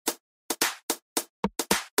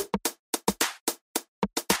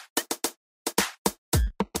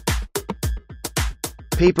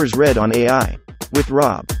Papers read on AI. With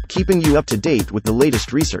Rob, keeping you up to date with the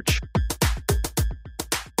latest research.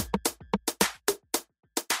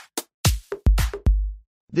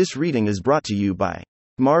 This reading is brought to you by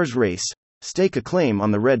Mars Race. Stake a claim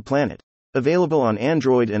on the Red Planet. Available on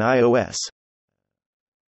Android and iOS.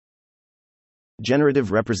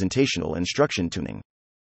 Generative Representational Instruction Tuning.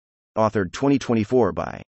 Authored 2024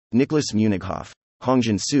 by Nicholas Munighoff,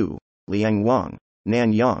 Hongjin Su, Liang Wang,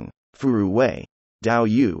 Nan Yang, Furu Wei, Dao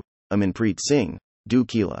Yu, Amanpreet Singh, Du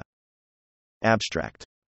Keela. Abstract.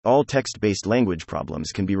 All text-based language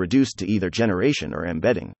problems can be reduced to either generation or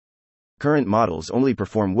embedding. Current models only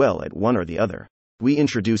perform well at one or the other. We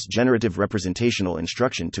introduce Generative Representational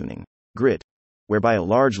Instruction Tuning, GRIT, whereby a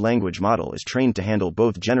large language model is trained to handle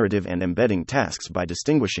both generative and embedding tasks by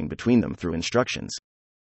distinguishing between them through instructions.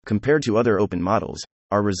 Compared to other open models,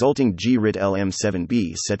 our resulting GRIT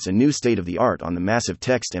LM7B sets a new state-of-the-art on the Massive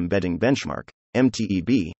Text Embedding Benchmark,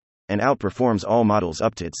 MTEB, and outperforms all models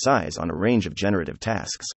up to its size on a range of generative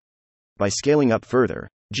tasks. By scaling up further,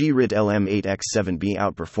 GRIT LM8X7B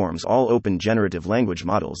outperforms all open generative language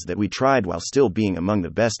models that we tried while still being among the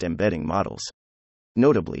best embedding models.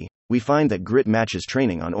 Notably, we find that GRIT matches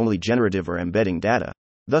training on only generative or embedding data,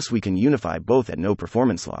 thus we can unify both at no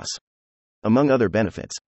performance loss. Among other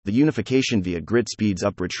benefits, the unification via GRIT speeds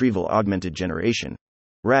up retrieval augmented generation,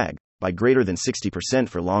 RAG, by greater than 60%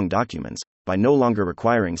 for long documents, by no longer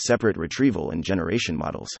requiring separate retrieval and generation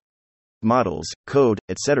models. Models, code,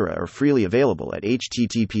 etc. are freely available at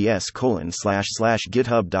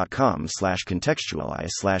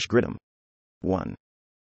https://github.com/contextualize/gritum. 1.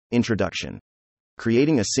 Introduction.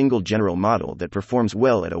 Creating a single general model that performs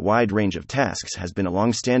well at a wide range of tasks has been a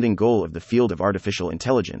long-standing goal of the field of artificial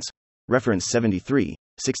intelligence. Reference 73,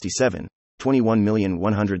 67,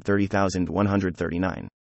 21,130,139.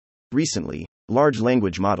 Recently, large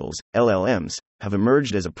language models, LLMs, have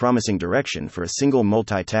emerged as a promising direction for a single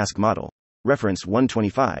multitask model. Reference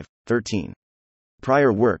 125, 13.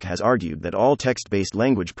 Prior work has argued that all text-based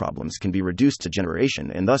language problems can be reduced to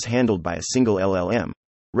generation and thus handled by a single LLM.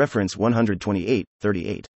 Reference 128,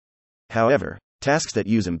 38. However, tasks that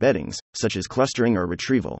use embeddings, such as clustering or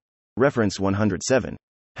retrieval, reference 107,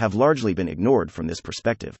 have largely been ignored from this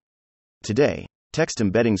perspective. Today, text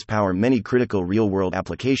embeddings power many critical real-world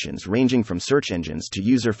applications ranging from search engines to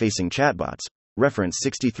user-facing chatbots, reference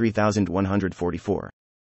 63144.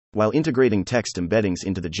 While integrating text embeddings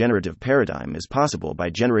into the generative paradigm is possible by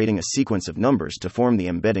generating a sequence of numbers to form the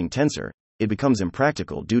embedding tensor, it becomes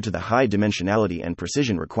impractical due to the high dimensionality and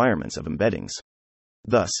precision requirements of embeddings.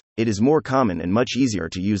 Thus, it is more common and much easier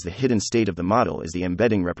to use the hidden state of the model as the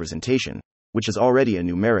embedding representation, which is already a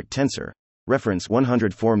numeric tensor, reference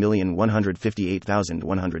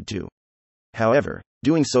 104,158,102. However,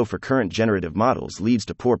 doing so for current generative models leads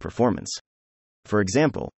to poor performance. For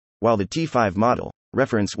example, while the T5 model,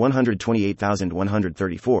 reference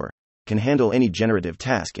 128,134, can handle any generative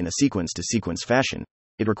task in a sequence-to-sequence fashion,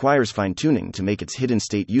 it requires fine-tuning to make its hidden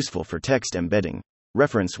state useful for text embedding,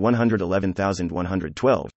 reference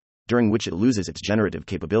 111,112, during which it loses its generative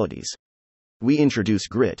capabilities. We introduce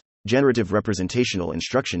GRIT, Generative Representational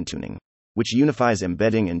Instruction Tuning, which unifies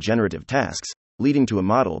embedding and generative tasks, leading to a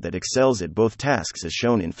model that excels at both tasks as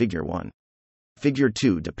shown in Figure 1. Figure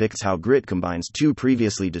 2 depicts how GRIT combines two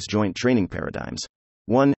previously disjoint training paradigms.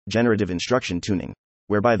 1. Generative instruction tuning,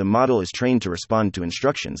 whereby the model is trained to respond to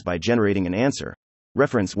instructions by generating an answer,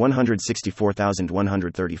 reference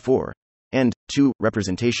 164,134, and 2.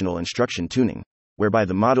 Representational instruction tuning, whereby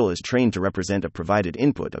the model is trained to represent a provided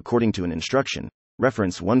input according to an instruction,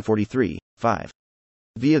 reference 143, 5.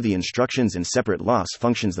 Via the instructions and separate loss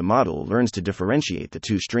functions, the model learns to differentiate the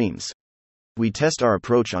two streams. We test our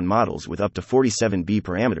approach on models with up to 47B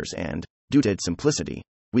parameters and, due to its simplicity,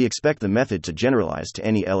 we expect the method to generalize to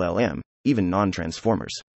any LLM, even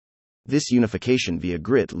non-transformers. This unification via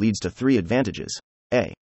GRIT leads to three advantages.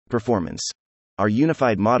 A. Performance. Our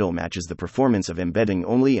unified model matches the performance of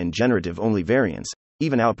embedding-only and generative-only variants,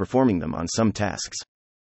 even outperforming them on some tasks.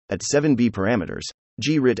 At 7B parameters,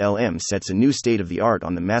 GRIT LM sets a new state-of-the-art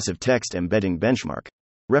on the Massive Text Embedding Benchmark,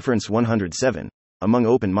 reference 107, among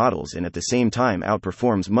open models, and at the same time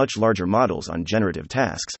outperforms much larger models on generative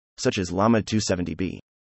tasks, such as Llama 270B.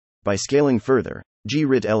 By scaling further,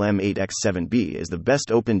 GRIT LM8X7B is the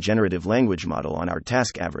best open generative language model on our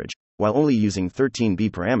task average, while only using 13B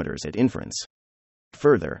parameters at inference.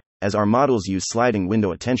 Further, as our models use sliding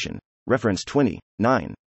window attention, reference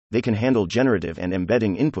 29, they can handle generative and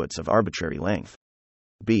embedding inputs of arbitrary length.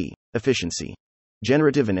 B. Efficiency.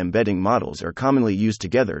 Generative and embedding models are commonly used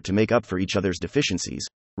together to make up for each other's deficiencies,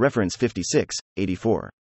 reference 56,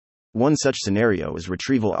 84. One such scenario is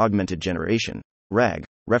retrieval augmented generation, RAG,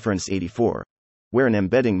 reference 84, where an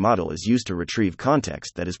embedding model is used to retrieve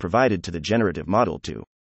context that is provided to the generative model to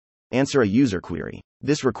answer a user query.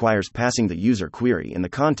 This requires passing the user query and the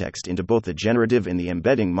context into both the generative and the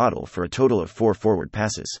embedding model for a total of 4 forward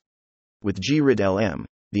passes. With GRID-LM,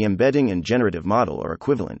 the embedding and generative model are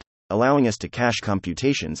equivalent, allowing us to cache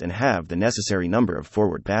computations and have the necessary number of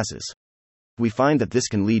forward passes. We find that this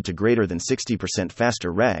can lead to greater than 60%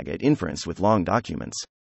 faster RAG at inference with long documents.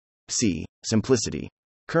 C. Simplicity.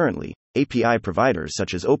 Currently, API providers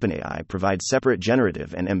such as OpenAI provide separate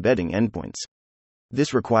generative and embedding endpoints.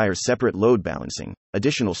 This requires separate load balancing,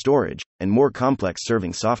 additional storage, and more complex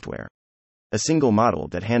serving software. A single model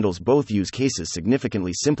that handles both use cases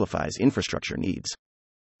significantly simplifies infrastructure needs.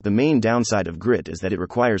 The main downside of GRID is that it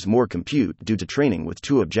requires more compute due to training with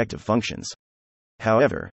 2 objective functions.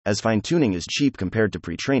 However, as fine-tuning is cheap compared to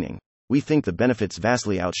pre-training, we think the benefits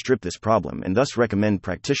vastly outstrip this problem and thus recommend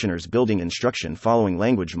practitioners building instruction following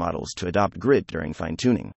language models to adopt GRID during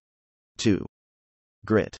fine-tuning. 2.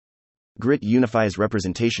 GRID. GRID unifies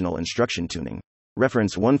representational instruction tuning,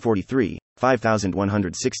 reference 143,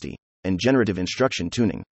 5160, and generative instruction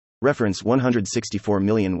tuning, reference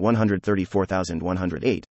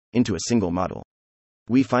 164,134,108, into a single model.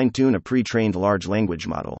 We fine-tune a pre-trained large language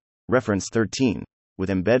model, reference 13, with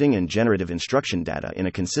embedding and generative instruction data in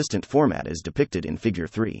a consistent format as depicted in Figure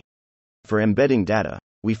 3. For embedding data,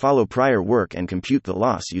 we follow prior work and compute the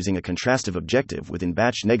loss using a contrastive objective within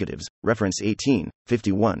batch negatives, reference 18,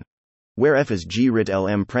 51, where f is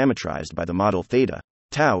GRID-LM parametrized by the model theta,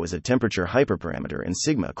 tau is a temperature hyperparameter, and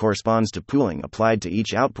sigma corresponds to pooling applied to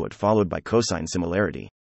each output followed by cosine similarity.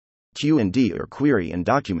 Q and D are query and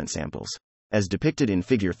document samples. As depicted in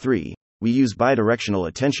Figure 3, we use bidirectional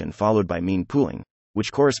attention followed by mean pooling,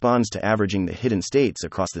 which corresponds to averaging the hidden states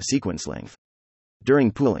across the sequence length.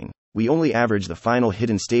 During pooling, we only average the final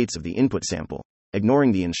hidden states of the input sample,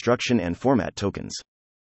 ignoring the instruction and format tokens.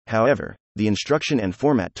 However, the instruction and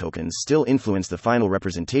format tokens still influence the final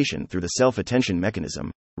representation through the self-attention mechanism,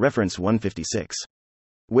 reference 156.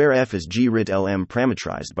 Where f is GRID-LM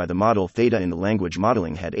parametrized by the model theta in the language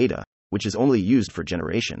modeling head eta, which is only used for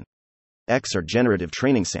generation. X are generative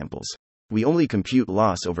training samples. We only compute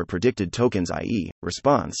loss over predicted tokens, i.e.,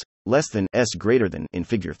 response, less than s greater than in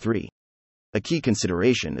Figure 3. A key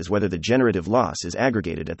consideration is whether the generative loss is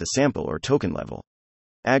aggregated at the sample or token level.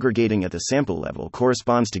 Aggregating at the sample level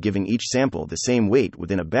corresponds to giving each sample the same weight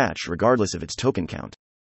within a batch regardless of its token count.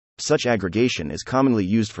 Such aggregation is commonly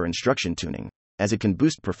used for instruction tuning, as it can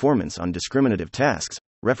boost performance on discriminative tasks,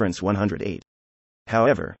 reference 108.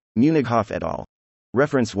 However, Munighoff et al.,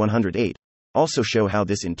 reference 108, also show how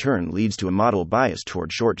this in turn leads to a model bias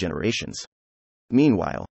toward short generations.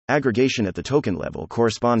 Meanwhile, aggregation at the token level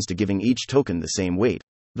corresponds to giving each token the same weight,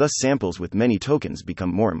 thus samples with many tokens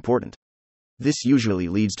become more important. This usually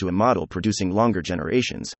leads to a model producing longer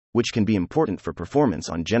generations, which can be important for performance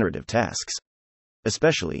on generative tasks.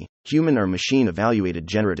 Especially, human or machine-evaluated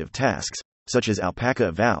generative tasks, such as alpaca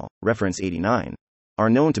eval, reference 89, are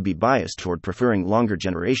known to be biased toward preferring longer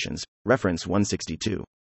generations, reference 162.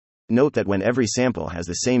 Note that when every sample has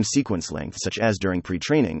the same sequence length, such as during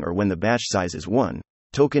pre-training or when the batch size is 1,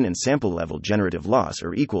 token and sample level generative loss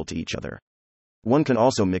are equal to each other. One can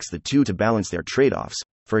also mix the two to balance their trade-offs,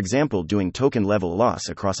 for example doing token level loss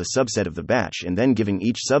across a subset of the batch and then giving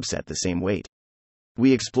each subset the same weight.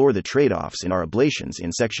 We explore the trade-offs in our ablations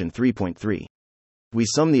in section 3.3. We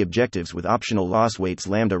sum the objectives with optional loss weights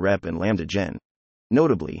lambda rep and lambda gen.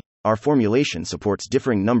 Notably, our formulation supports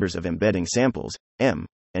differing numbers of embedding samples, m,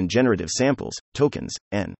 and generative samples, tokens,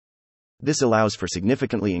 n. This allows for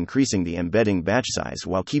significantly increasing the embedding batch size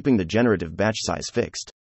while keeping the generative batch size fixed.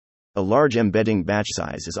 A large embedding batch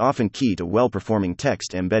size is often key to well-performing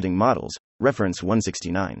text embedding models, reference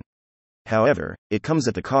 169. However, it comes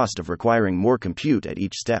at the cost of requiring more compute at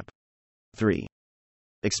each step. 3.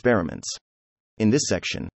 Experiments. In this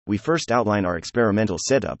section, we first outline our experimental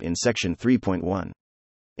setup in section 3.1.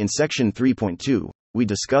 In section 3.2, we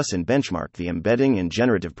discuss and benchmark the embedding and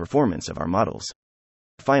generative performance of our models.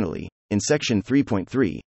 Finally, in section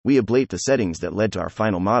 3.3, we ablate the settings that led to our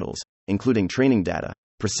final models, including training data,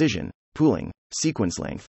 precision, pooling, sequence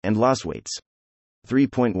length, and loss weights.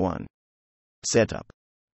 3.1. Setup.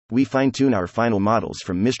 We fine-tune our final models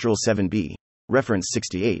from Mistral 7b, reference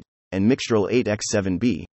 68, and Mixtral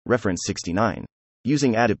 8x7b, reference 69,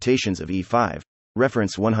 using adaptations of E5,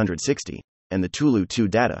 reference 160, and the Tulu 2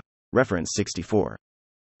 data, reference 64.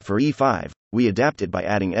 For E5, we adapt it by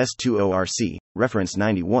adding S2ORC, reference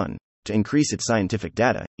 91, to increase its scientific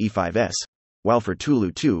data, E5S, while for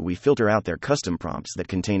Tulu 2 we filter out their custom prompts that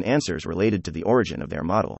contain answers related to the origin of their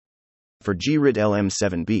model. For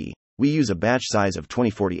GRID-LM7b, We use a batch size of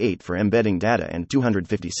 2048 for embedding data and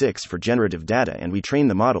 256 for generative data, and we train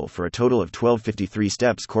the model for a total of 1253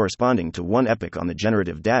 steps corresponding to 1 epoch on the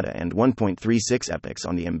generative data and 1.36 epochs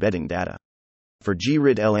on the embedding data. For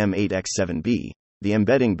GRID-LM8X7B, the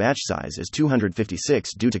embedding batch size is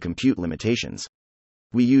 256 due to compute limitations.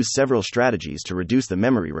 We use several strategies to reduce the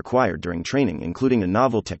memory required during training, including a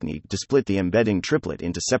novel technique to split the embedding triplet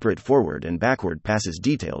into separate forward and backward passes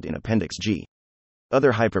detailed in Appendix G.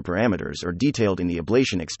 Other hyperparameters are detailed in the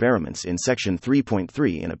ablation experiments in Section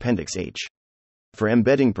 3.3 in Appendix H. For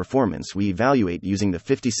embedding performance, we evaluate using the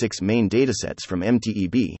 56 main datasets from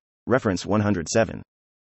MTEB, reference 107.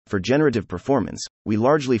 For generative performance, we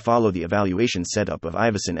largely follow the evaluation setup of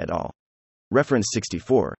Iveson et al. Reference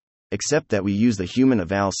 64, except that we use the human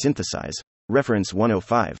eval synthesize, reference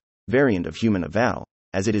 105, variant of human eval,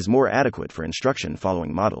 as it is more adequate for instruction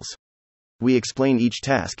following models. We explain each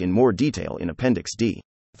task in more detail in Appendix D.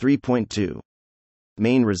 3.2.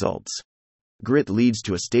 Main results. GRIT leads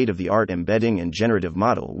to a state-of-the-art embedding and generative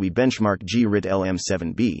model. We benchmark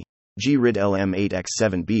GRID-LM7B,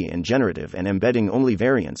 GRID-LM8X7B and generative and embedding only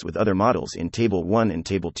variants with other models in Table 1 and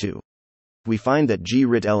Table 2. We find that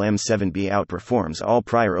GRID-LM7B outperforms all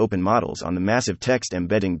prior open models on the massive text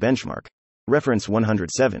embedding benchmark, reference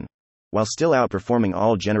 107, while still outperforming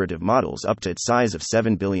all generative models up to its size of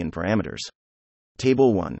 7 billion parameters.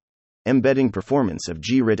 Table 1. Embedding performance of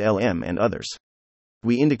GRID-LM and others.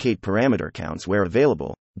 We indicate parameter counts where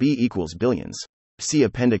available, B equals billions. See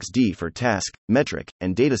Appendix D for task, metric,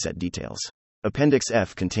 and dataset details. Appendix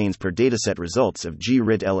F contains per dataset results of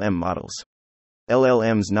GRID-LM models.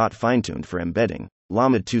 LLMs not fine-tuned for embedding,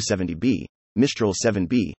 LAMAD 270B, Mistral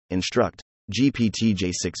 7B, Instruct,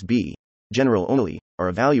 GPT-J6B, General only, are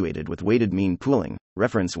evaluated with weighted mean pooling,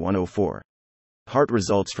 reference 104. HART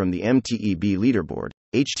results from the MTEB leaderboard,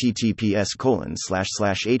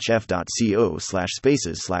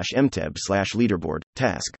 https://hf.co/spaces/mteb/leaderboard,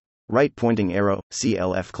 task, right pointing arrow,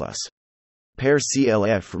 CLF class. Pair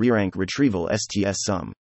CLF re-rank retrieval STS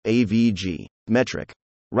sum, AVG, metric,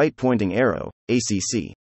 right pointing arrow,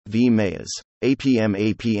 ACC, V Mayas,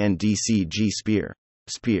 APM APNDCG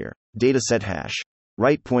spear, dataset hash,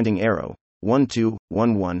 right pointing arrow,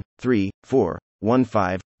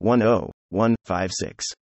 12113415101556.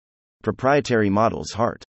 Proprietary models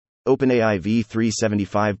HART. OpenAI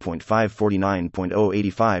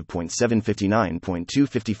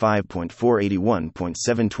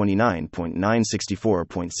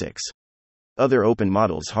v375.549.085.759.255.481.729.964.6. Other open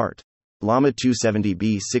models HART. Llama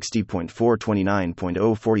 270B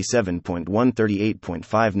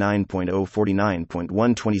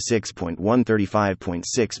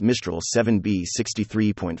 60.429.047.138.59.049.126.135.6 Mistral 7B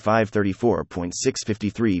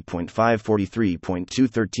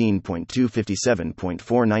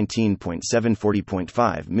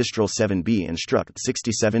 63.534.653.543.213.257.419.740.5 Mistral 7B Instruct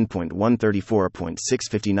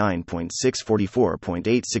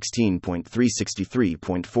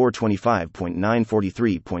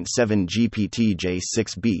 67.134.659.644.816.363.425.943.7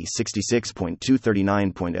 GPT-J6B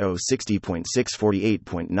 66.239.0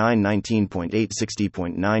 60.648.9 19.8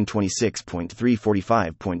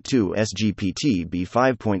 SGPT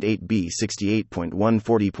B5.8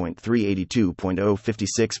 B68.140.382.0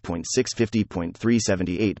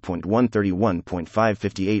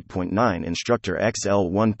 56.650.378.131.558.9 Instructor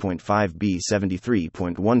XL 1.5 B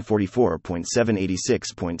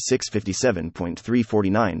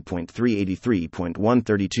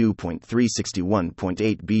 73.144.786.657.349.383.132.361.8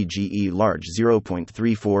 BGE large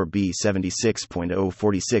 0.34 B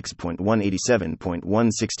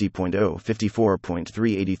 76.046.187.160.0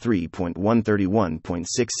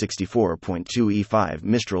 54.383.131.664.2 E5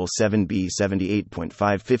 Mistral 7 B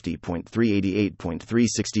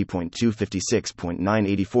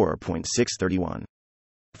 78.550.388.360.256.984.631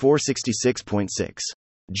 466.6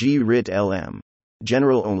 GRID-LM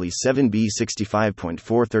General only 7B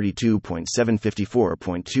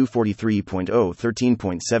 65.432.754.243.0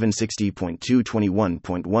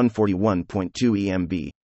 13.760.221.141.2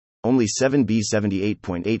 EMB only 7B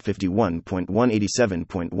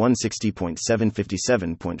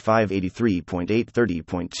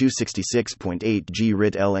 78.851.187.160.757.583.830.266.8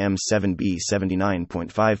 GRID-LM 7B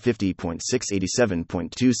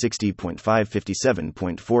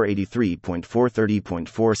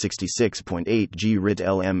 79.550.687.260.557.483.430.466.8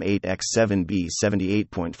 GRID-LM 8X7B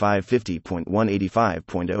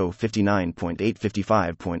 78.550.185.0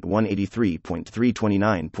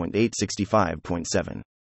 59.855.183.329.865.7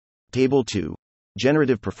 Table 2.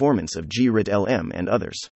 Generative performance of GRID-LM and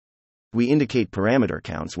others. We indicate parameter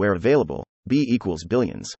counts where available, B equals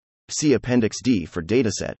billions. See Appendix D for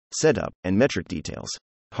dataset, setup, and metric details.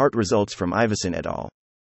 HART results from Iveson et al.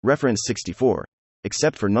 Reference 64.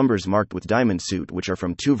 Except for numbers marked with diamond suit, which are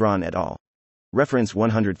from Tuvron et al. Reference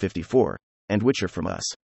 154. And which are from us.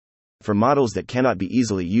 For models that cannot be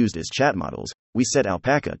easily used as chat models, we set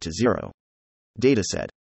alpaca to 0. Dataset.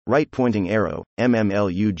 Right pointing arrow,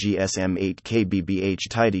 MMLUGSM8KBBH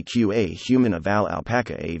tidy QA human eval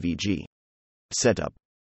alpaca AVG. Setup.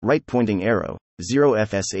 Right pointing arrow,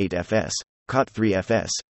 0FS8FS, COT3FS,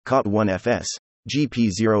 COT1FS,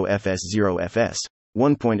 GP0FS0FS,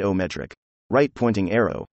 1.0 metric. Right pointing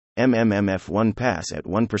arrow, MMMF1 pass at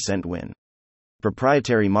 1% win.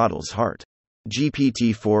 Proprietary models Heart.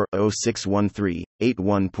 GPT-4 0613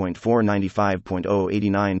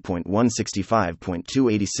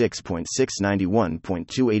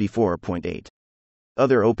 81.495.089.165.286.691.284.8.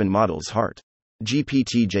 Other open models Heart.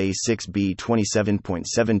 GPT-J6B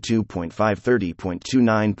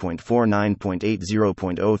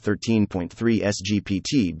 27.72.530.29.49.80.013.3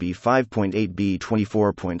 SGPT B5.8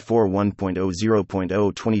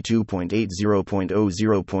 B24.41.00.0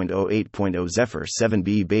 22.80.00.08.0 Zephyr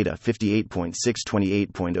 7B Beta 58.6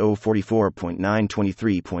 28.0 44.9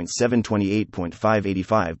 23.7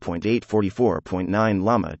 28.5 85.8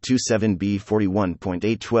 Llama 27B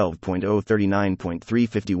 41.8 12.0 39.3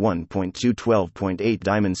 51.2 12.8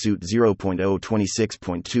 Diamond Suit 0.0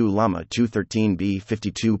 26.2 Llama 213B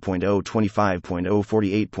 52.0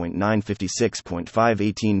 25.0 48.9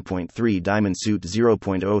 56.5 18.3 Diamond Suit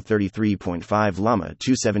 0.0 33.5 Llama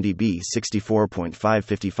 270B 64.5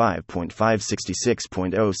 55.5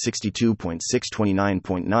 66.0 62.6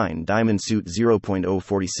 29.9 Diamond Suit 0.0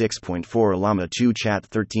 46.4 Llama 2 Chat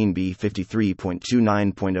 13B 53.2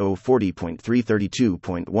 9.0 40.3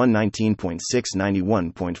 32.1 19.6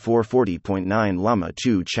 91.4 40.9 Llama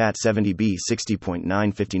 2 Chat 70B 60.9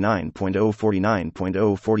 59.0 49.0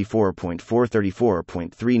 44.4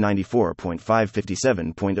 34.3 94.5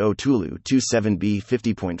 57.0 Tulu 27B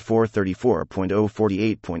 50.4 34.0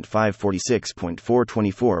 48.5 46.4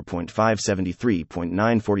 24.5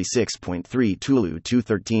 73.9 46.3 Tulu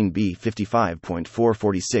 213B 55.4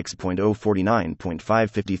 46.0 49.5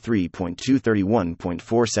 53.2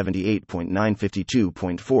 31.4 78.9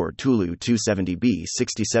 52.4 Tulu 270B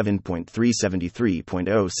 67.3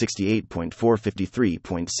 73.0 68.4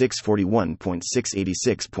 53.6 41.6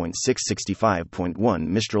 86.6 65.1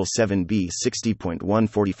 Mistral 7B 60.1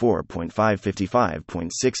 44.5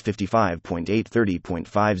 55.6 55.8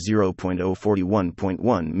 30.5 0.0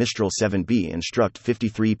 41.1 Mistral 7B Instruct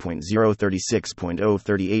 53.0 36.0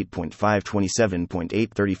 38.5 27.8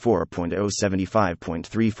 34.0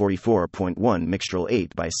 75.3 44.1 Mixtral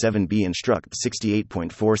 8 by 7B Instruct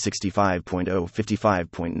 68.4 65.0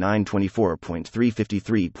 55.9 24.3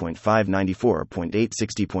 53.5 94.8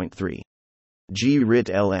 60.3 G-RIT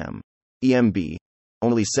LM EMB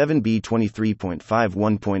only 7B 23.5 1.0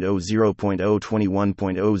 0.0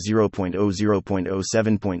 21.0 0.0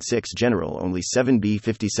 0.07.6 General only 7B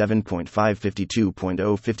 57.5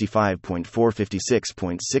 52.0 55.4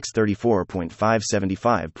 56.6 34.5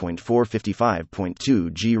 75.4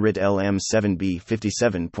 55.2 G-RIT LM 7B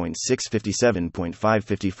 57.6 57.5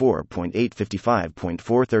 54.8 55.4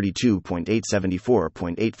 32.8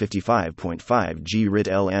 74.8 55.5 G-RIT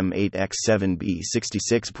LM 8X 7B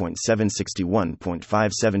 66.7 61.5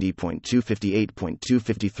 570.2 58.2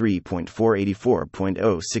 53.4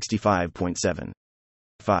 84.0 65.7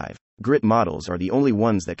 5. GRIT models are the only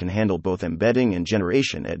ones that can handle both embedding and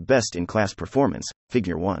generation at best-in-class performance,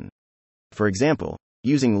 Figure 1. For example,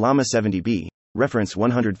 using Llama 70B, reference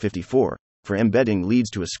 154, for embedding leads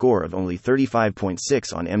to a score of only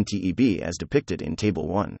 35.6 on MTEB as depicted in Table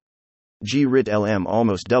 1. G-RIT LM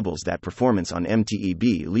almost doubles that performance on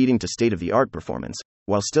MTEB, leading to state-of-the-art performance,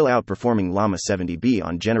 while still outperforming Llama 70B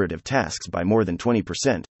on generative tasks by more than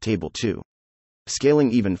 20%, Table 2.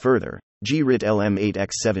 Scaling even further, G-RIT LM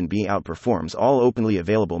 8X7B outperforms all openly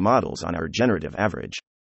available models on our generative average.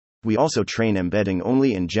 We also train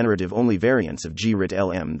embedding-only and generative-only variants of G-RIT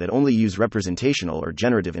LM that only use representational or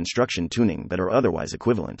generative instruction tuning but are otherwise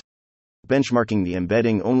equivalent. Benchmarking the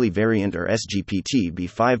embedding-only variant or SGPT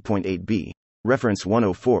B5.8B, reference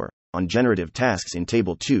 104, on generative tasks in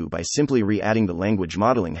Table 2 by simply re-adding the language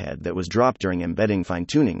modeling head that was dropped during embedding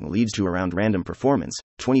fine-tuning leads to around random performance.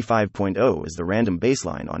 25.0 is the random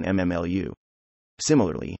baseline on MMLU.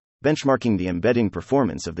 Similarly, benchmarking the embedding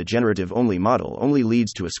performance of the generative-only model only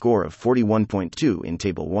leads to a score of 41.2 in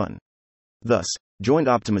Table 1. Thus, joint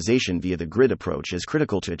optimization via the grid approach is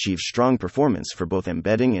critical to achieve strong performance for both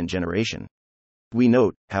embedding and generation. We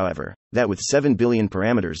note, however, that with 7 billion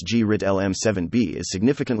parameters G-RIT LM7B is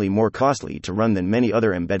significantly more costly to run than many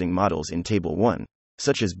other embedding models in Table 1,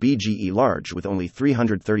 such as BGE Large with only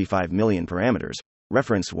 335 million parameters,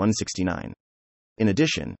 reference 169. In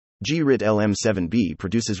addition, GRID-LM7B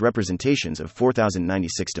produces representations of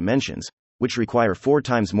 4096 dimensions, which require 4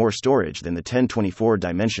 times more storage than the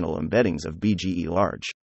 1024-dimensional embeddings of BGE large.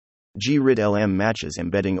 GRID-LM matches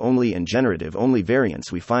embedding-only and generative-only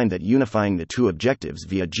variants. We find that unifying the two objectives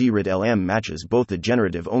via GRID-LM matches both the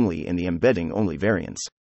generative-only and the embedding-only variants.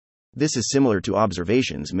 This is similar to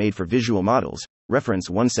observations made for visual models, reference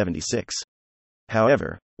 176.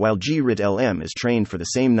 However, while GRID-LM is trained for the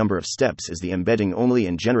same number of steps as the embedding-only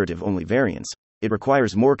and generative-only variants, it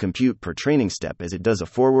requires more compute per training step as it does a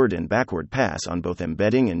forward and backward pass on both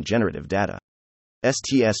embedding and generative data.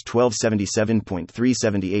 STS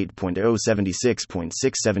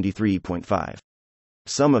 1277.378.076.673.5.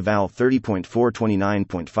 Sum eval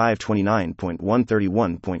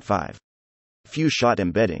 30.429.529.131.5. Few-shot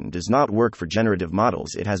embedding does not work for generative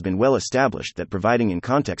models. It has been well established that providing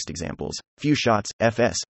in-context examples, few shots,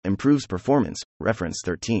 FS, improves performance, reference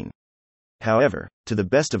 13. However, to the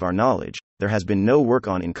best of our knowledge, there has been no work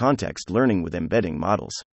on in-context learning with embedding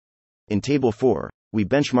models. In Table 4, we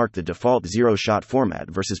benchmark the default zero-shot format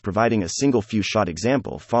versus providing a single few-shot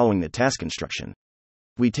example following the task instruction.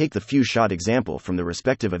 We take the few-shot example from the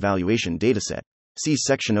respective evaluation dataset. See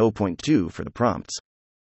Section 0.2 for the prompts.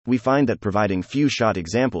 We find that providing few-shot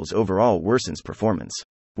examples overall worsens performance.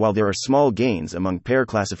 While there are small gains among pair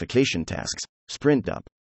classification tasks, sprint up,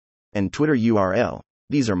 and Twitter URL,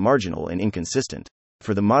 these are marginal and inconsistent.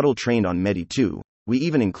 For the model trained on MEDI2, we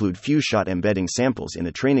even include few-shot embedding samples in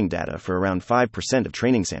the training data for around 5% of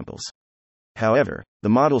training samples. However, the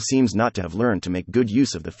model seems not to have learned to make good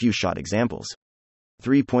use of the few-shot examples.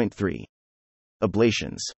 3.3.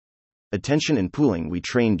 Ablations. Attention and pooling. We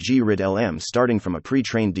trained GRID-LM starting from a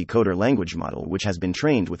pre-trained decoder language model which has been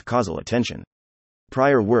trained with causal attention.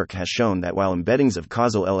 Prior work has shown that while embeddings of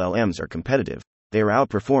causal LLMs are competitive, they are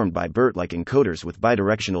outperformed by BERT-like encoders with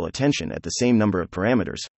bidirectional attention at the same number of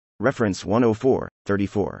parameters, reference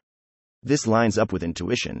 104.34. This lines up with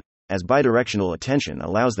intuition, as bidirectional attention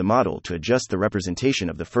allows the model to adjust the representation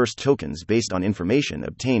of the first tokens based on information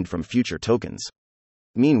obtained from future tokens.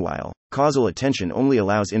 Meanwhile, causal attention only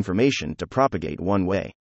allows information to propagate one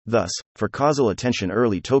way. Thus, for causal attention,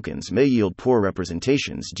 early tokens may yield poor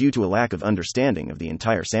representations due to a lack of understanding of the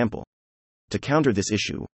entire sample. To counter this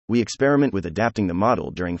issue, we experiment with adapting the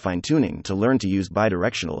model during fine-tuning to learn to use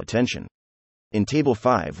bidirectional attention. In Table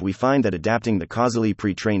 5, we find that adapting the causally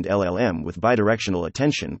pre-trained LLM with bidirectional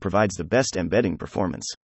attention provides the best embedding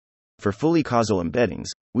performance. For fully causal embeddings,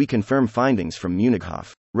 we confirm findings from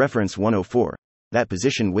Munighof, reference 104. That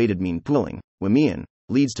position-weighted mean pooling, WMEAN,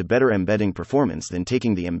 leads to better embedding performance than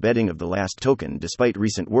taking the embedding of the last token despite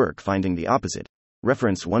recent work finding the opposite.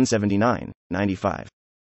 Reference 179.95.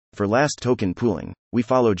 For last token pooling, we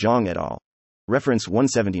follow Zhang et al. Reference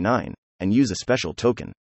 179, and use a special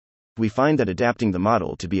token. We find that adapting the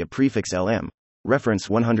model to be a prefix LM, reference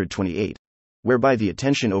 128, whereby the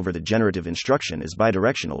attention over the generative instruction is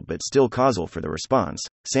bidirectional but still causal for the response,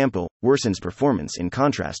 sample, worsens performance in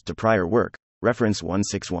contrast to prior work. Reference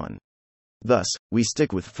 161. Thus, we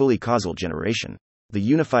stick with fully causal generation. The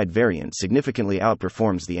unified variant significantly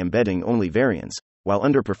outperforms the embedding-only variants, while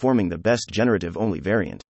underperforming the best generative-only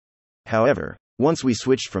variant. However, once we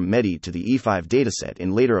switched from MEDI to the E5 dataset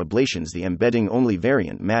in later ablations, the embedding-only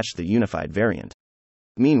variant matched the unified variant.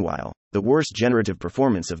 Meanwhile, the worst generative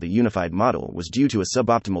performance of the unified model was due to a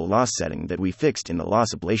suboptimal loss setting that we fixed in the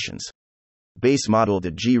loss ablations. Base model.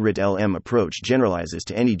 The GRID-LM approach generalizes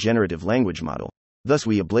to any generative language model. Thus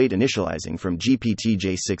we ablate initializing from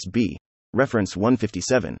GPT-J6b, reference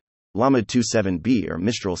 157, Llama 27b or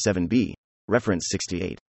Mistral 7b, reference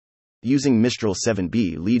 68. Using Mistral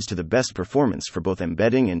 7b leads to the best performance for both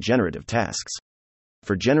embedding and generative tasks.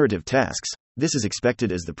 For generative tasks, this is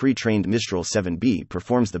expected as the pre-trained Mistral 7b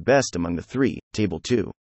performs the best among the three, Table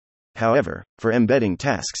 2. However, for embedding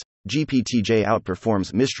tasks, GPT-J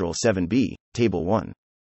outperforms Mistral 7b, Table 1.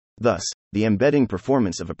 Thus, the embedding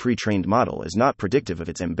performance of a pre-trained model is not predictive of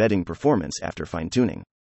its embedding performance after fine-tuning.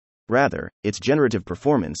 Rather, its generative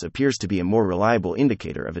performance appears to be a more reliable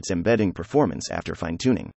indicator of its embedding performance after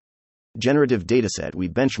fine-tuning. Generative dataset. We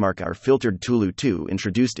benchmark our filtered Tulu 2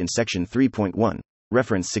 introduced in Section 3.1,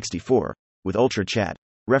 reference 64, with Ultra Chat,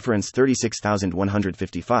 reference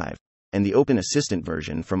 36155, and the Open Assistant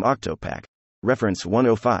version from Octopack, reference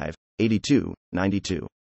 105, 82, 92.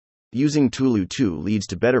 Using Tulu 2 leads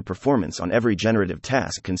to better performance on every generative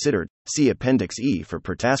task considered. See Appendix E for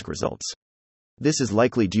per task results. This is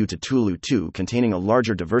likely due to Tulu 2 containing a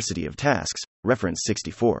larger diversity of tasks, reference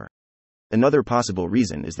 64. Another possible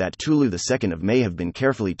reason is that Tulu 2 may have been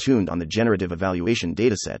carefully tuned on the generative evaluation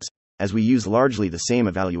datasets, as we use largely the same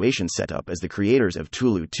evaluation setup as the creators of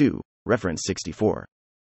Tulu 2, reference 64.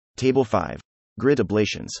 Table 5. Grid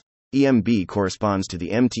ablations. EMB corresponds to the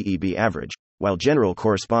MTEB average, while general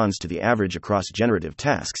corresponds to the average across generative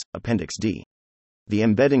tasks, Appendix D. The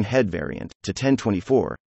embedding head variant, to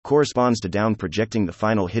 1024, corresponds to down projecting the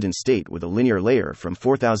final hidden state with a linear layer from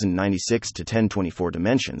 4096 to 1024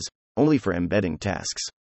 dimensions, only for embedding tasks.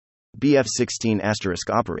 BF16 asterisk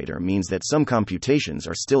operator means that some computations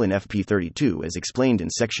are still in FP32 as explained in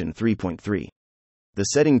section 3.3. The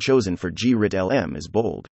setting chosen for GRIT-LM is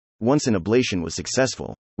bold. Once an ablation was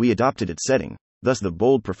successful, we adopted its setting, thus the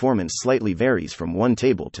bold performance slightly varies from one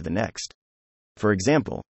table to the next. For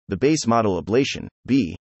example, the base model ablation,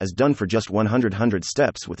 B, is done for just 100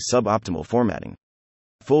 steps with suboptimal formatting.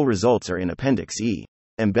 Full results are in Appendix E.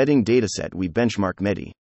 Embedding dataset we benchmark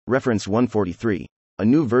MEDI. Reference 143. A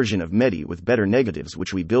new version of MEDI with better negatives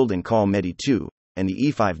which we build and call MEDI2, and the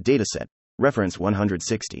E5 dataset, reference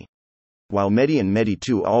 160. While MEDI and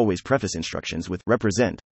MEDI2 always preface instructions with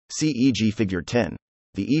represent, CEG figure 10,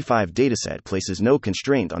 the E5 dataset places no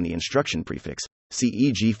constraint on the instruction prefix,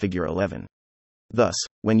 CEG figure 11. Thus,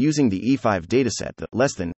 when using the E5 dataset, the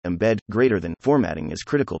less than, embed, greater than formatting is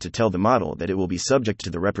critical to tell the model that it will be subject to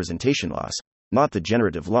the representation loss, not the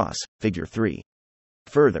generative loss, figure 3.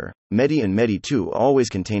 Further, MEDI and MEDI2 always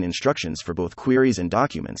contain instructions for both queries and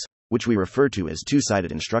documents, which we refer to as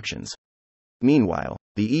two-sided instructions. Meanwhile,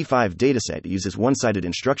 the E5 dataset uses one-sided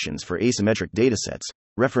instructions for asymmetric datasets,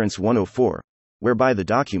 reference 104, whereby the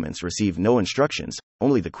documents receive no instructions,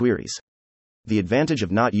 only the queries. The advantage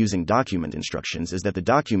of not using document instructions is that the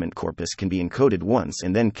document corpus can be encoded once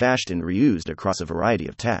and then cached and reused across a variety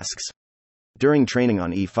of tasks. During training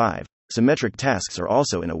on E5, symmetric tasks are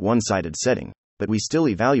also in a one-sided setting, but we still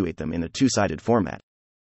evaluate them in a two-sided format.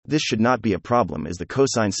 This should not be a problem as the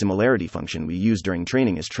cosine similarity function we use during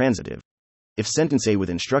training is transitive. If sentence A with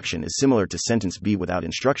instruction is similar to sentence B without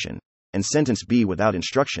instruction, and sentence B without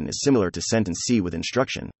instruction is similar to sentence C with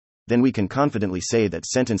instruction, then we can confidently say that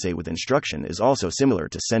sentence A with instruction is also similar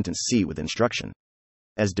to sentence C with instruction.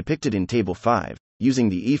 As depicted in Table 5, using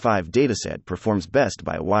the E5 dataset performs best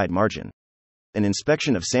by a wide margin. An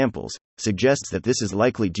inspection of samples suggests that this is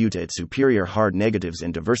likely due to its superior hard negatives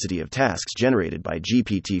and diversity of tasks generated by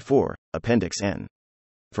GPT-4, Appendix N.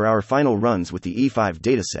 For our final runs with the E5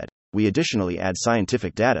 dataset, we additionally add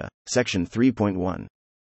scientific data, Section 3.1.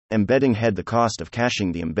 Embedding head. The cost of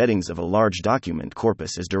caching the embeddings of a large document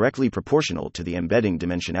corpus is directly proportional to the embedding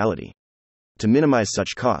dimensionality. To minimize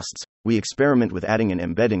such costs, we experiment with adding an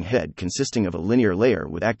embedding head consisting of a linear layer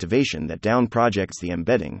with activation that down projects the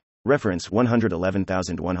embedding, reference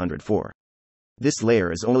 111104. This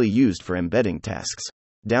layer is only used for embedding tasks.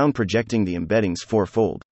 Down projecting the embeddings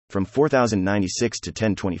fourfold, from 4096 to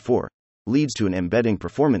 1024, leads to an embedding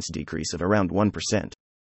performance decrease of around 1%.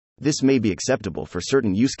 This may be acceptable for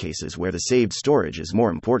certain use cases where the saved storage is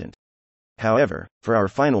more important. However, for our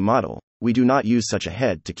final model, we do not use such a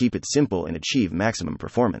head to keep it simple and achieve maximum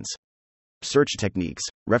performance. Search techniques,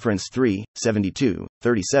 reference 3, 72,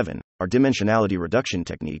 37, or dimensionality reduction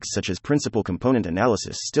techniques such as principal component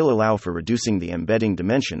analysis still allow for reducing the embedding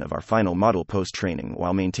dimension of our final model post-training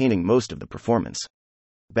while maintaining most of the performance.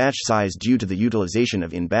 Batch size. Due to the utilization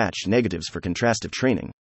of in-batch negatives for contrastive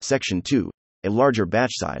training, Section 2, a larger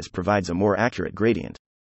batch size provides a more accurate gradient.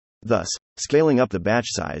 Thus, scaling up the batch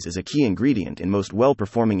size is a key ingredient in most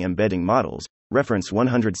well-performing embedding models, reference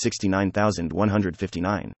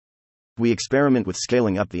 169159. We experiment with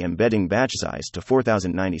scaling up the embedding batch size to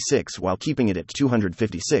 4096 while keeping it at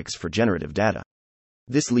 256 for generative data.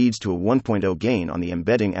 This leads to a 1.0 gain on the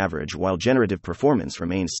embedding average while generative performance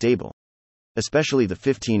remains stable. Especially the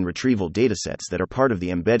 15 retrieval datasets that are part of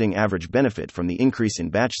the embedding average benefit from the increase in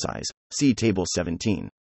batch size, see Table 17.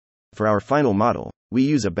 For our final model, we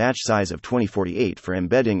use a batch size of 2048 for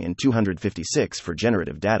embedding and 256 for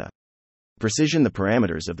generative data. Precision. The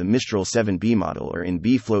parameters of the Mistral 7B model are in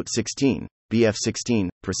B-float 16, BF16,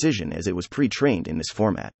 precision as it was pre-trained in this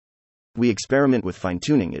format. We experiment with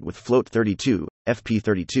fine-tuning it with float 32,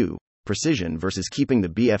 FP32, precision versus keeping the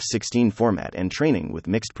BF16 format and training with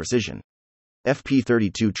mixed precision.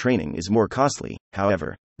 FP32 training is more costly,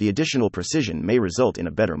 however, the additional precision may result in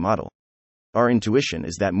a better model. Our intuition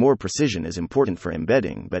is that more precision is important for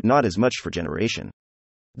embedding but not as much for generation.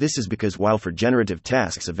 This is because while for generative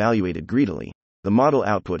tasks evaluated greedily, the model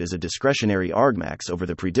output is a discretionary argmax over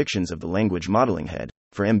the predictions of the language modeling head,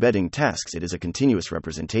 for embedding tasks it is a continuous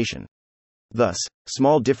representation. Thus,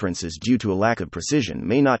 small differences due to a lack of precision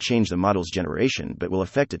may not change the model's generation but will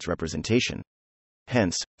affect its representation.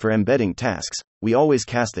 Hence, for embedding tasks, we always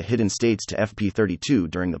cast the hidden states to FP32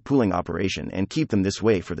 during the pooling operation and keep them this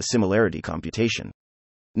way for the similarity computation.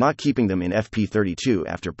 Not keeping them in FP32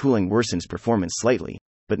 after pooling worsens performance slightly,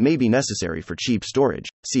 but may be necessary for cheap storage,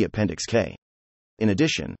 see Appendix K. In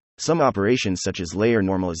addition, some operations such as layer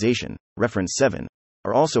normalization, reference 7,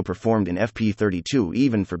 are also performed in FP32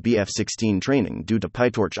 even for BF16 training due to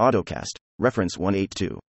PyTorch autocast, reference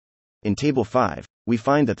 182. In Table 5, we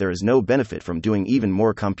find that there is no benefit from doing even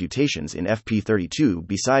more computations in FP32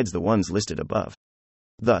 besides the ones listed above.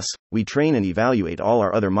 Thus, we train and evaluate all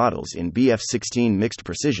our other models in BF16 mixed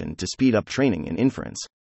precision to speed up training and inference.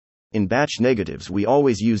 In batch negatives, we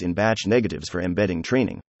always use in-batch negatives for embedding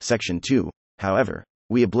training, Section 2, however,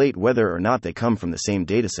 we ablate whether or not they come from the same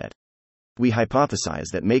dataset. We hypothesize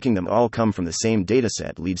that making them all come from the same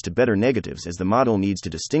dataset leads to better negatives as the model needs to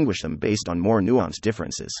distinguish them based on more nuanced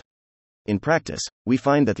differences. In practice, we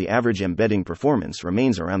find that the average embedding performance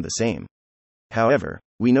remains around the same. However,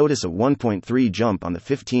 we notice a 1.3 jump on the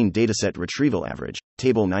 15 dataset retrieval average,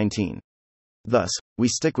 Table 19. Thus, we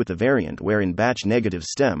stick with the variant wherein batch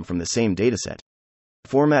negatives stem from the same dataset.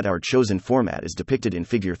 Format. Our chosen format is depicted in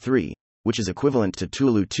Figure 3, which is equivalent to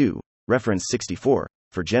Tulu 2, reference 64,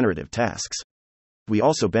 for generative tasks. We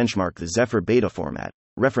also benchmark the Zephyr Beta format,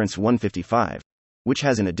 reference 155, which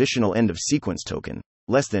has an additional end of sequence token,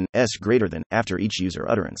 less than, s greater than, after each user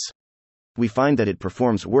utterance. We find that it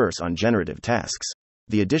performs worse on generative tasks.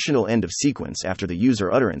 The additional end of sequence after the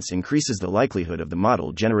user utterance increases the likelihood of the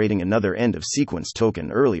model generating another end of sequence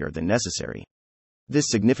token earlier than necessary. This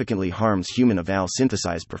significantly harms human eval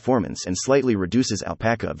synthesized performance and slightly reduces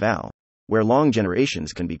alpaca eval, where long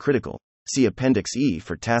generations can be critical. See Appendix E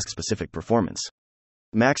for task-specific performance.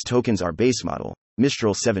 Max tokens. Our base model,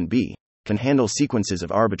 Mistral 7b, can handle sequences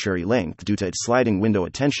of arbitrary length due to its sliding window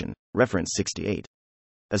attention, reference 68.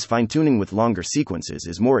 As fine-tuning with longer sequences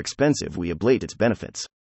is more expensive, we ablate its benefits.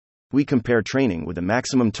 We compare training with a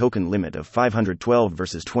maximum token limit of 512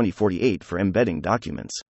 versus 2048 for embedding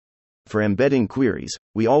documents. For embedding queries,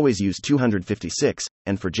 we always use 256,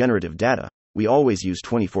 and for generative data, we always use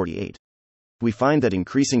 2048. We find that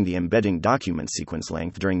increasing the embedding document sequence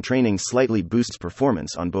length during training slightly boosts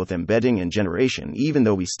performance on both embedding and generation, even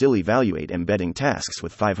though we still evaluate embedding tasks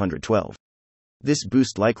with 512. This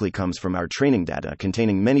boost likely comes from our training data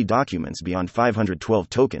containing many documents beyond 512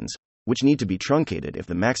 tokens, which need to be truncated if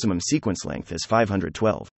the maximum sequence length is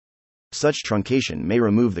 512. Such truncation may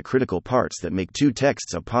remove the critical parts that make two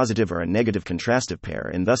texts a positive or a negative contrastive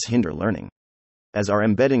pair and thus hinder learning. As our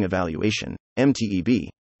embedding evaluation, MTEB,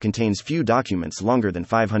 contains few documents longer than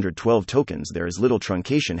 512 tokens, there is little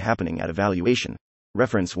truncation happening at evaluation.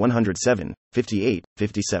 Reference 107, 58,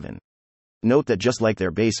 57. Note that just like their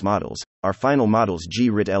base models, our final models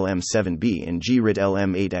GRID-LM7b and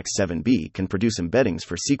GRID-LM8X7b can produce embeddings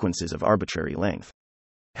for sequences of arbitrary length.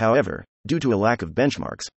 However, due to a lack of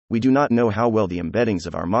benchmarks, we do not know how well the embeddings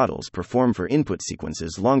of our models perform for input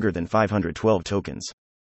sequences longer than 512 tokens.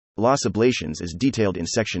 Loss ablations is detailed in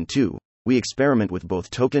Section 2. We experiment with both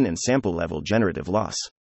token and sample level generative loss.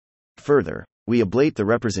 Further, we ablate the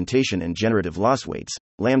representation and generative loss weights,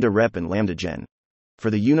 lambda rep and lambda gen.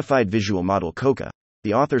 For the unified visual model COCA,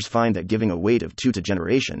 the authors find that giving a weight of 2 to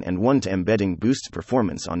generation and 1 to embedding boosts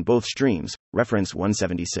performance on both streams, reference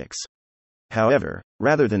 176. However,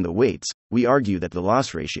 rather than the weights, we argue that the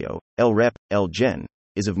loss ratio, L rep, L gen,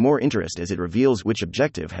 is of more interest as it reveals which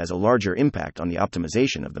objective has a larger impact on the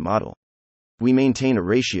optimization of the model. We maintain a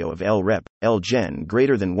ratio of L rep, L gen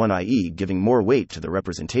greater than 1, i.e., giving more weight to the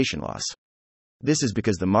representation loss. This is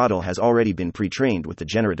because the model has already been pre-trained with the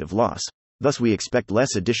generative loss, thus we expect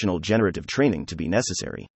less additional generative training to be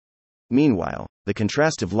necessary. Meanwhile, the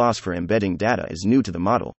contrastive loss for embedding data is new to the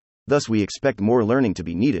model, thus we expect more learning to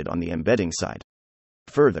be needed on the embedding side.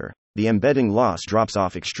 Further, the embedding loss drops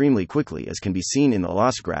off extremely quickly, as can be seen in the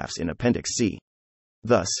loss graphs in Appendix C.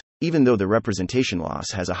 Thus, even though the representation loss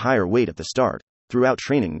has a higher weight at the start, throughout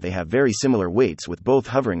training they have very similar weights, with both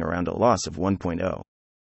hovering around a loss of 1.0.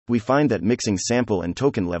 We find that mixing sample and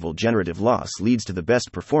token level generative loss leads to the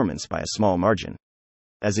best performance by a small margin.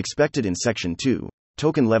 As expected in Section 2,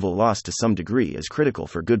 token level loss to some degree is critical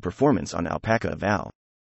for good performance on alpaca eval.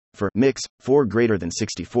 For mix 4 greater than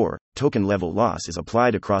 64, token level loss is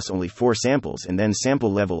applied across only 4 samples and then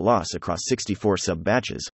sample level loss across 64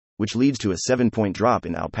 sub-batches, which leads to a 7-point drop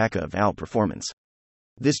in alpaca eval performance.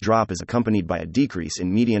 This drop is accompanied by a decrease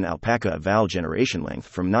in median alpaca eval generation length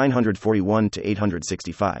from 941 to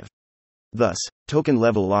 865. Thus, token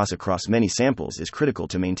level loss across many samples is critical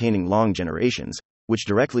to maintaining long generations, which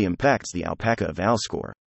directly impacts the alpaca eval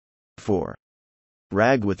score. 4.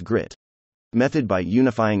 RAG with GRIT. Method. By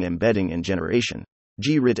unifying embedding and generation,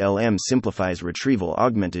 GRID-LM simplifies retrieval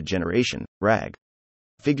augmented generation, RAG.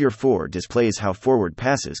 Figure 4 displays how forward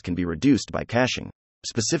passes can be reduced by caching.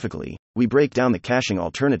 Specifically, we break down the caching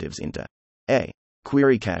alternatives into A.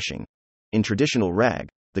 Query caching. In traditional RAG,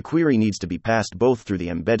 the query needs to be passed both through the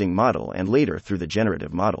embedding model and later through the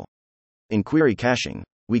generative model. In query caching,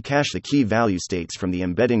 we cache the key value states from the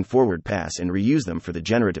embedding forward pass and reuse them for the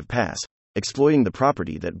generative pass, exploiting the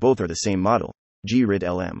property that both are the same model,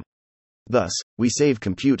 GRID-LM. Thus, we save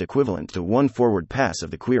compute equivalent to one forward pass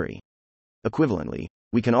of the query. Equivalently,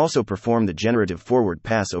 we can also perform the generative forward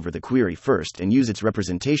pass over the query first and use its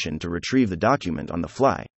representation to retrieve the document on the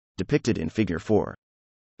fly, depicted in Figure 4.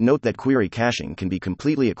 Note that query caching can be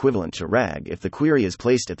completely equivalent to RAG if the query is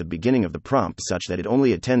placed at the beginning of the prompt such that it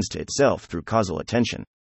only attends to itself through causal attention.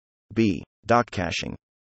 B. Doc caching.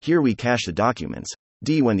 Here we cache the documents.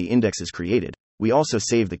 D. When the index is created, we also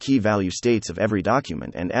save the key value states of every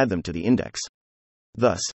document and add them to the index.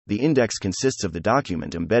 Thus, the index consists of the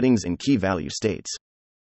document embeddings and key value states.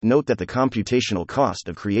 Note that the computational cost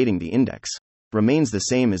of creating the index remains the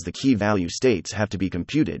same as the key value states have to be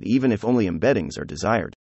computed even if only embeddings are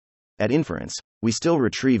desired. At inference, we still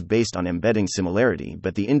retrieve based on embedding similarity,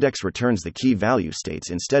 but the index returns the key value states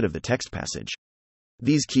instead of the text passage.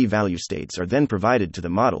 These key value states are then provided to the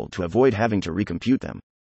model to avoid having to recompute them.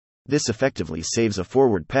 This effectively saves a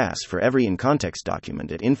forward pass for every in-context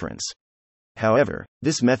document at inference. However,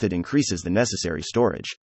 this method increases the necessary storage.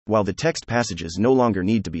 While the text passages no longer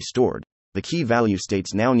need to be stored, the key value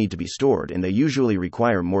states now need to be stored, and they usually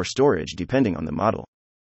require more storage depending on the model.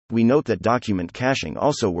 We note that document caching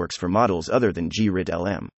also works for models other than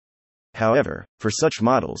GRID-LM. However, for such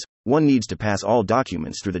models, one needs to pass all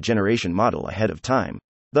documents through the generation model ahead of time,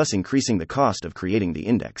 thus increasing the cost of creating the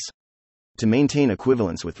index. To maintain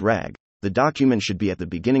equivalence with RAG, the document should be at the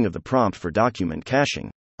beginning of the prompt for document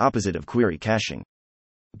caching, opposite of query caching.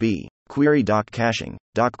 B. Query doc caching,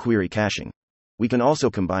 doc query caching. We can also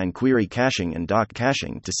combine query caching and doc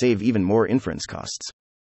caching to save even more inference costs.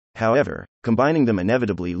 However, combining them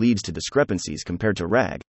inevitably leads to discrepancies compared to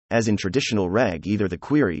RAG, as in traditional RAG either the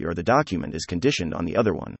query or the document is conditioned on the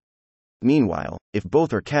other one. Meanwhile, if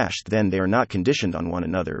both are cached, then they are not conditioned on one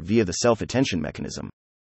another via the self-attention mechanism.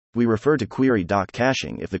 We refer to query doc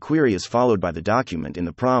caching if the query is followed by the document in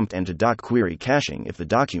the prompt, and to doc query caching if the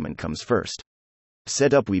document comes first.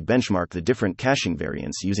 Set up, we benchmark the different caching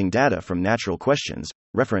variants using data from Natural Questions,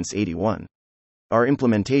 reference 81. Our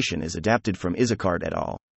implementation is adapted from Isicard et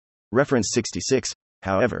al. Reference 66.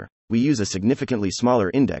 However, we use a significantly smaller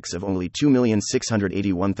index of only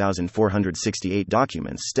 2,681,468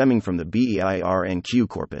 documents stemming from the BEIRNQ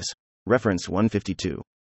corpus, reference 152.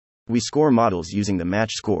 We score models using the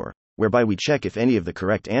match score, whereby we check if any of the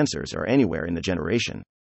correct answers are anywhere in the generation.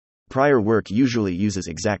 Prior work usually uses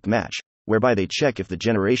exact match, whereby they check if the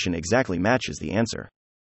generation exactly matches the answer.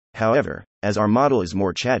 However, as our model is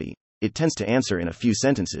more chatty, it tends to answer in a few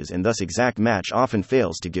sentences, and thus exact match often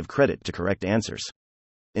fails to give credit to correct answers.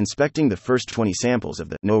 Inspecting the first 20 samples of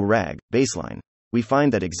the no RAG baseline, we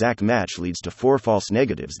find that exact match leads to 4 false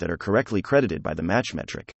negatives that are correctly credited by the match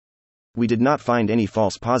metric. We did not find any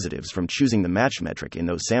false positives from choosing the match metric in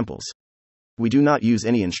those samples. We do not use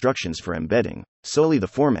any instructions for embedding, solely the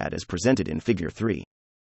format as presented in Figure 3.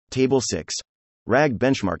 Table 6. RAG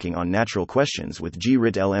benchmarking on natural questions with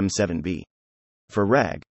GRID-LM7B. For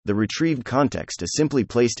RAG, the retrieved context is simply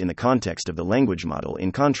placed in the context of the language model,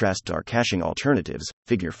 in contrast to our caching alternatives,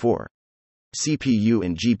 Figure 4. CPU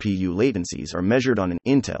and GPU latencies are measured on an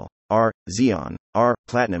Intel R Xeon R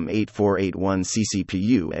Platinum 8481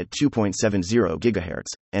 CCPU at 2.70 GHz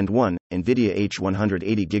and one NVIDIA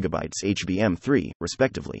H180 GB HBM3,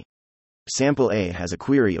 respectively. Sample A has a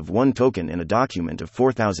query of 1 token and a document of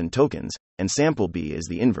 4,000 tokens, and sample B is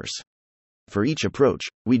the inverse. For each approach,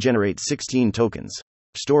 we generate 16 tokens.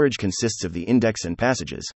 Storage consists of the index and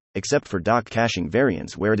passages, except for doc caching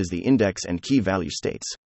variants where it is the index and key value states.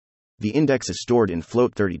 The index is stored in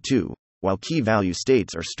float 32, while key value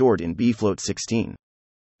states are stored in B float 16.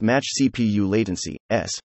 Match CPU latency,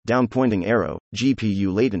 S, down pointing arrow,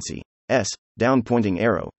 GPU latency, S, down pointing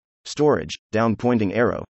arrow, storage, down pointing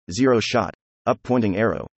arrow, 0 shot, up pointing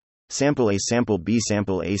arrow, sample A, sample B,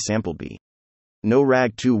 sample A, sample B. No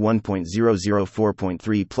RAG 2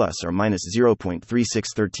 1.004.3 plus or minus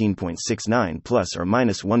 0.3613.69 plus or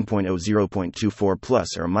minus 1.00.24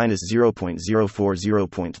 plus or minus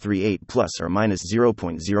 0.040.38 plus or minus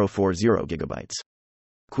 0.040 gigabytes.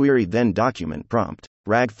 Query then document prompt,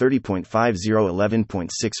 RAG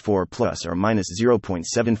 30.50 plus or minus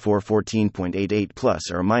 0.74 14.88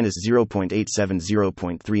 plus or minus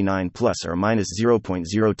 0.870.39 plus or minus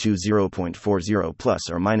 0.020.40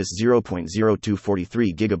 plus or minus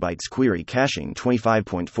 0.0243 gigabytes. Query caching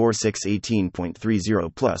 25.46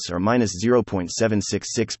 18.30 plus or minus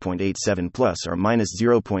 0.766.87 plus or minus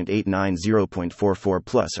 0.890.44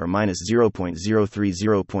 plus or minus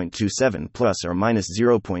 0.030.27 plus or minus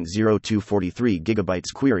 0.0243 gigabytes.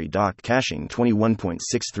 Query doc caching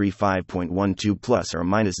 21.635.12 plus or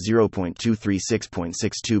minus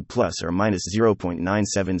 0.236.62 plus or minus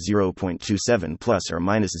 0.970.27 plus or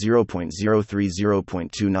minus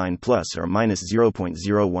 0.030.29 plus or minus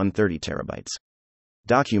 0.0130 terabytes.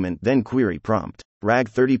 Document then query prompt.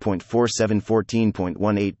 RAG 30.47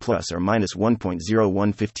 14.18 plus or minus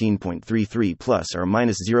 1.01 15.33 plus or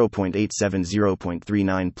minus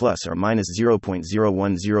 0.870.39 plus or minus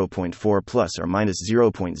 0.010.4 plus or minus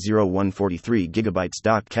 0.0143 gigabytes.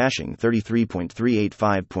 Doc caching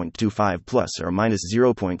 33.385.25 plus or minus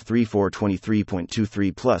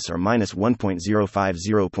 0.3423.23 plus or minus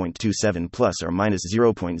 1.050.27 plus or minus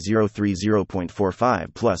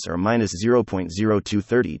 0.030.45 plus or minus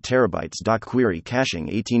 0.0230 terabytes. Doc query caching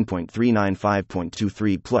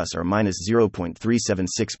 18.395.23 plus or minus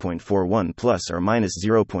 0.376.41 plus or minus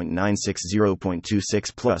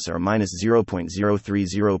 0.960.26 plus or minus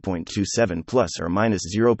 0.030.27 plus or minus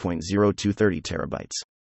 0.0230 terabytes.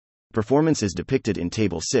 Performance is depicted in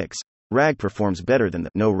Table 6. RAG performs better than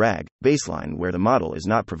the no RAG baseline where the model is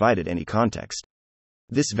not provided any context.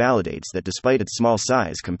 This validates that despite its small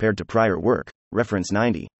size compared to prior work, reference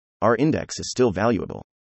 90, our index is still valuable.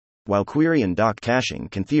 While query and doc caching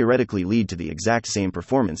can theoretically lead to the exact same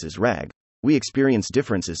performance as RAG, we experience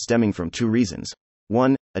differences stemming from two reasons.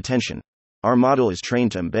 1. Attention. Our model is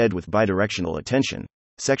trained to embed with bidirectional attention,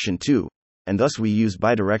 Section 2, and thus we use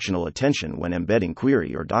bidirectional attention when embedding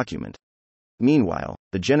query or document. Meanwhile,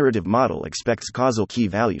 the generative model expects causal key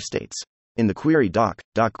value states. In the query doc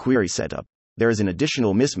query setup, there is an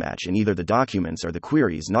additional mismatch in either the documents or the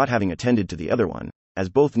queries not having attended to the other one, as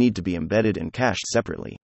both need to be embedded and cached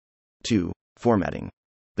separately. 2. Formatting.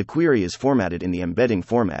 The query is formatted in the embedding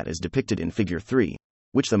format as depicted in Figure 3,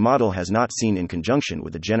 which the model has not seen in conjunction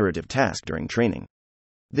with the generative task during training.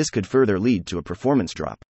 This could further lead to a performance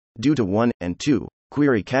drop. Due to 1 and 2,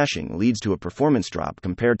 query caching leads to a performance drop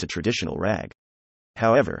compared to traditional RAG.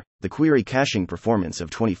 However, the query caching performance of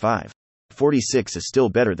 25.46 is still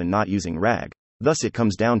better than not using RAG, thus it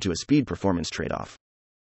comes down to a speed performance trade-off.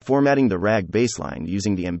 Formatting the RAG baseline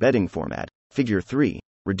using the embedding format, Figure 3,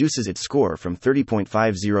 reduces its score from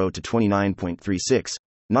 30.50 to 29.36,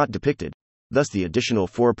 not depicted. Thus the additional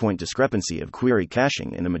 4-point discrepancy of query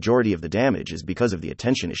caching in the majority of the damage is because of the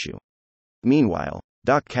attention issue. Meanwhile,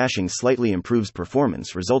 doc caching slightly improves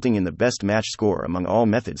performance, resulting in the best match score among all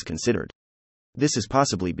methods considered. This is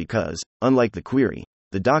possibly because, unlike the query,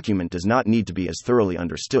 the document does not need to be as thoroughly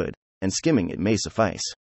understood, and skimming it may suffice.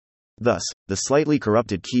 Thus, the slightly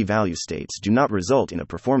corrupted key value states do not result in a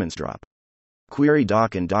performance drop. Query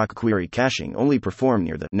doc and doc query caching only perform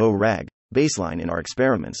near the no RAG baseline in our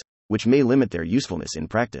experiments, which may limit their usefulness in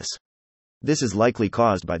practice. This is likely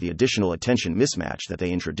caused by the additional attention mismatch that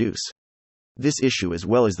they introduce. This issue, as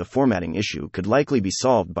well as the formatting issue, could likely be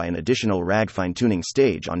solved by an additional RAG fine-tuning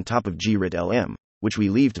stage on top of GRID-LM, which we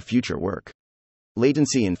leave to future work.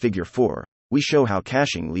 Latency. In Figure 4, we show how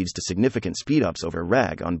caching leads to significant speedups over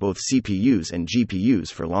RAG on both CPUs and GPUs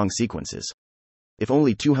for long sequences. If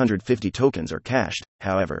only 250 tokens are cached,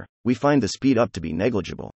 however, we find the speed up to be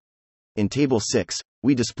negligible. In Table 6,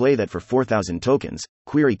 we display that for 4,000 tokens,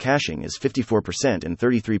 query caching is 54% and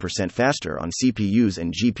 33% faster on CPUs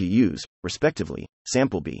and GPUs, respectively,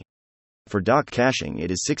 sample B. For doc caching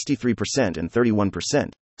it is 63% and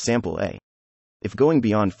 31%, sample A. If going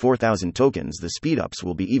beyond 4,000 tokens, the speedups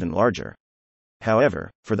will be even larger.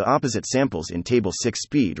 However, for the opposite samples in Table 6,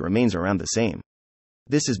 speed remains around the same.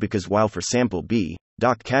 This is because while for sample B,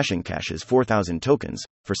 doc caching caches 4,000 tokens,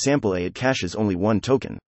 for sample A it caches only 1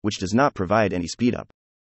 token, which does not provide any speedup.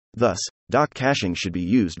 Thus, doc caching should be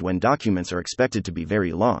used when documents are expected to be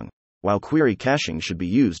very long, while query caching should be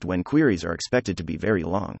used when queries are expected to be very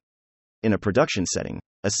long. In a production setting,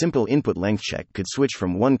 a simple input length check could switch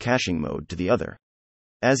from one caching mode to the other.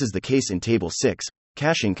 As is the case in Table 6,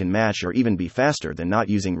 caching can match or even be faster than not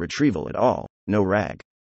using retrieval at all, no RAG.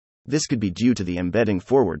 This could be due to the embedding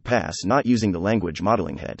forward pass not using the language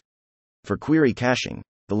modeling head. For query caching,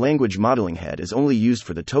 the language modeling head is only used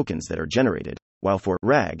for the tokens that are generated, while for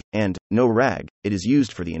RAG and no RAG, it is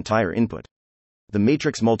used for the entire input. The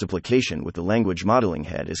matrix multiplication with the language modeling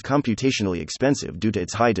head is computationally expensive due to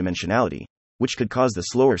its high dimensionality, which could cause the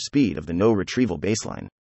slower speed of the no-retrieval baseline.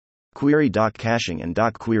 Query doc caching and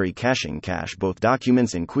doc query caching cache both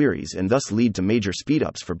documents and queries and thus lead to major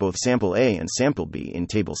speedups for both sample A and sample B in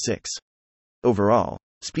Table 6. Overall,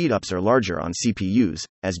 speedups are larger on CPUs,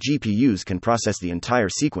 as GPUs can process the entire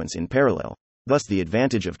sequence in parallel, thus the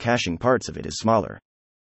advantage of caching parts of it is smaller.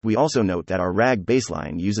 We also note that our RAG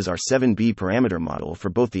baseline uses our 7B parameter model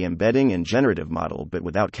for both the embedding and generative model but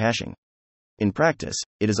without caching. In practice,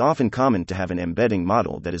 it is often common to have an embedding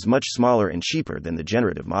model that is much smaller and cheaper than the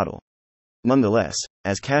generative model. Nonetheless,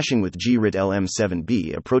 as caching with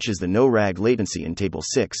GRID-LM7B approaches the no-RAG latency in Table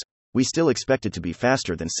 6, we still expect it to be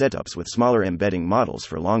faster than setups with smaller embedding models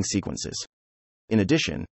for long sequences. In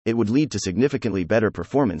addition, it would lead to significantly better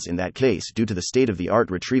performance in that case due to the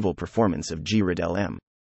state-of-the-art retrieval performance of GRID-LM.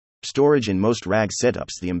 Storage in most RAG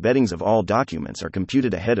setups, the embeddings of all documents are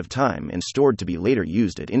computed ahead of time and stored to be later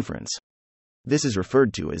used at inference. This is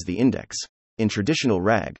referred to as the index. In traditional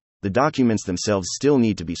RAG, the documents themselves still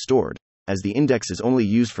need to be stored, as the index is only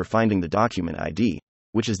used for finding the document ID,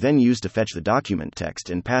 which is then used to fetch the document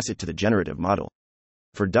text and pass it to the generative model.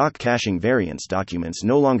 For doc caching variants, documents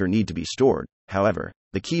no longer need to be stored, however,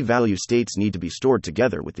 the key value states need to be stored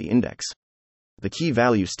together with the index. The key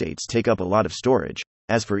value states take up a lot of storage,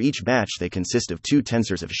 as for each batch they consist of two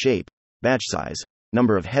tensors of shape, batch size,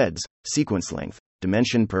 number of heads, sequence length,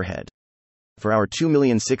 dimension per head. For our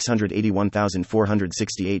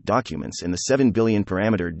 2,681,468 documents in the 7 billion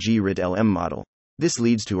parameter GRID-LM model, this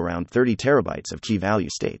leads to around 30 terabytes of key value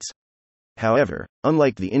states. However,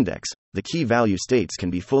 unlike the index, the key value states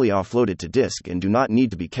can be fully offloaded to disk and do not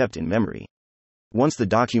need to be kept in memory. Once the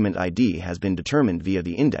document ID has been determined via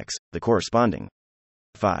the index, the corresponding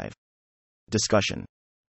 5. Discussion.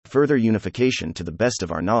 Further unification. To the best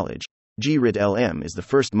of our knowledge, GRID-LM is the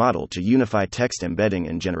first model to unify text embedding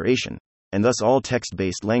and generation, and thus all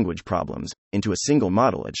text-based language problems, into a single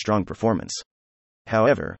model at strong performance.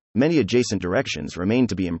 However, many adjacent directions remain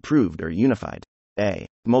to be improved or unified. A.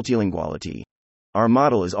 Multilinguality. Our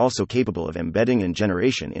model is also capable of embedding and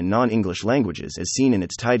generation in non-English languages as seen in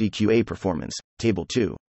its TidyQA performance, Table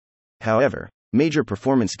 2. However, major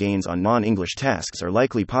performance gains on non-English tasks are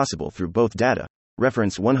likely possible through both data,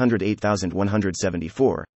 reference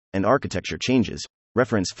 108174, and architecture changes,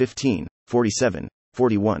 reference 15, 47,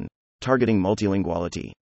 41, targeting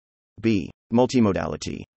multilinguality. B.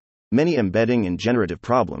 Multimodality. Many embedding and generative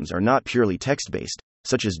problems are not purely text-based,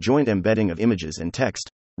 such as joint embedding of images and text,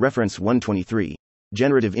 reference 123,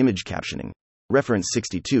 generative image captioning, reference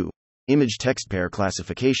 62, image text pair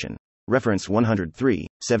classification, reference 103,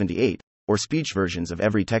 78, or speech versions of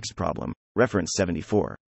every text problem, reference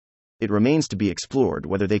 74. It remains to be explored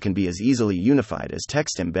whether they can be as easily unified as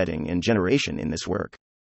text embedding and generation in this work.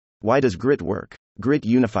 Why does GRIT work? GRIT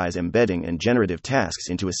unifies embedding and generative tasks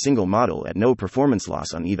into a single model at no performance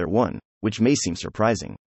loss on either one, which may seem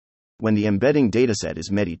surprising. When the embedding dataset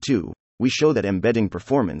is MEDI2, we show that embedding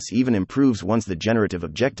performance even improves once the generative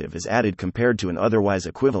objective is added compared to an otherwise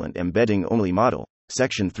equivalent embedding-only model,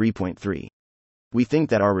 section 3.3. We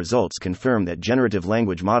think that our results confirm that generative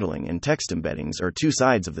language modeling and text embeddings are two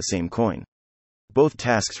sides of the same coin. Both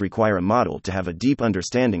tasks require a model to have a deep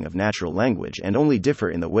understanding of natural language and only differ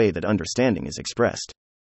in the way that understanding is expressed.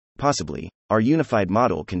 Possibly, our unified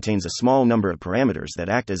model contains a small number of parameters that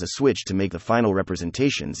act as a switch to make the final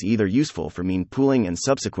representations either useful for mean pooling and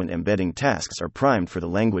subsequent embedding tasks or primed for the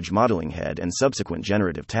language modeling head and subsequent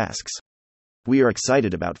generative tasks. We are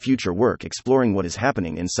excited about future work exploring what is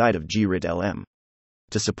happening inside of GRID-LM.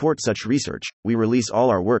 To support such research, we release all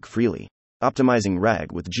our work freely. Optimizing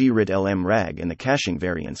RAG with GRID-LM RAG and the caching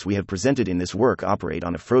variants we have presented in this work operate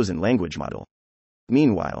on a frozen language model.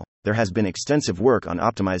 Meanwhile, there has been extensive work on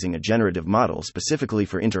optimizing a generative model specifically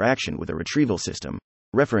for interaction with a retrieval system,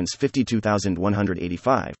 reference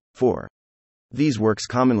 52185, 4. These works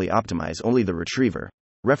commonly optimize only the retriever,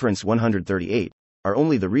 reference 138, or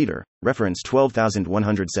only the reader, reference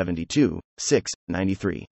 12172, 6,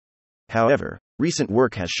 93. However, recent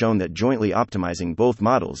work has shown that jointly optimizing both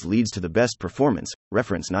models leads to the best performance,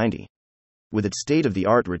 reference 90. With its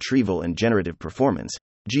state-of-the-art retrieval and generative performance,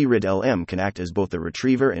 GRID-LM can act as both the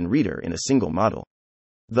retriever and reader in a single model.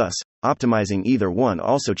 Thus, optimizing either one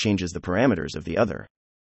also changes the parameters of the other.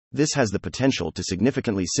 This has the potential to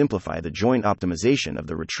significantly simplify the joint optimization of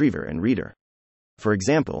the retriever and reader. For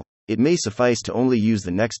example, it may suffice to only use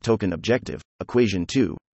the next token objective, equation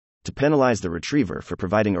 2, to penalize the retriever for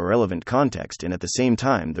providing irrelevant context and at the same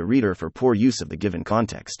time the reader for poor use of the given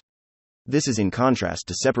context. This is in contrast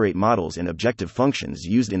to separate models and objective functions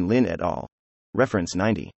used in Lin et al. Reference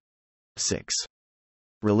 90. 6.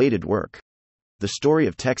 Related work. the story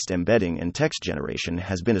of text embedding and text generation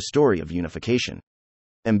has been a story of unification.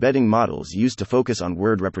 Embedding models used to focus on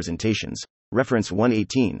word representations, reference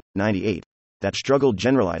 118/98, that struggled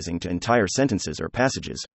generalizing to entire sentences or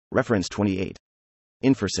passages, reference 28.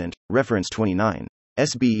 Infercent, reference 29,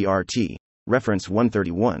 SBERT, reference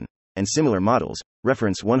 131, and similar models,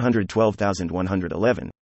 reference 112111,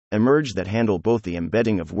 emerge that handle both the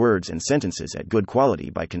embedding of words and sentences at good quality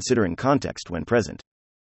by considering context when present.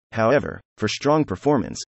 However, for strong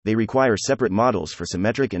performance, they require separate models for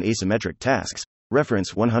symmetric and asymmetric tasks,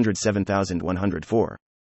 reference 107104.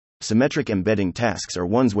 Symmetric embedding tasks are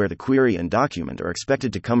ones where the query and document are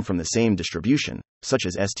expected to come from the same distribution, such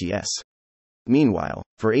as STS. Meanwhile,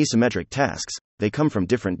 for asymmetric tasks, they come from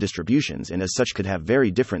different distributions and as such could have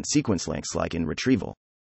very different sequence lengths like in retrieval.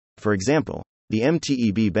 For example, the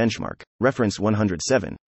MTEB benchmark, reference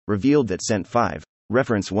 107, revealed that Cent5,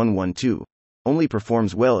 reference 112, only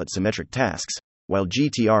performs well at symmetric tasks, while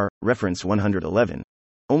GTR, reference 111,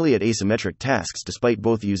 only at asymmetric tasks despite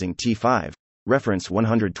both using T5, reference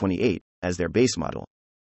 128, as their base model.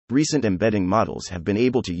 Recent embedding models have been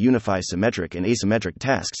able to unify symmetric and asymmetric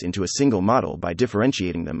tasks into a single model by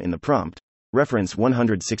differentiating them in the prompt, reference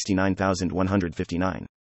 169159.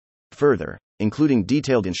 Further, including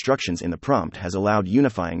detailed instructions in the prompt has allowed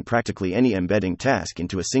unifying practically any embedding task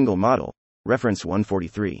into a single model, reference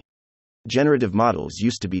 143. Generative models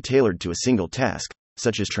used to be tailored to a single task,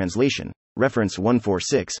 such as translation, reference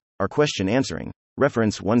 146, or question answering,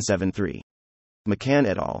 reference 173. McCann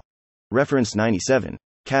et al., reference 97,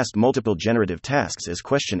 cast multiple generative tasks as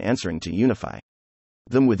question answering to unify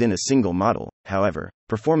them within a single model. However,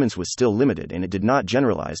 performance was still limited and it did not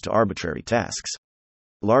generalize to arbitrary tasks.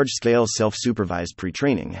 Large-scale self-supervised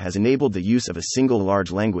pre-training has enabled the use of a single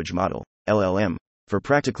large language model, LLM, for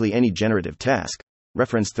practically any generative task,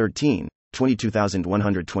 reference 13,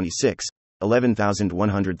 22126,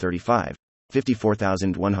 11135,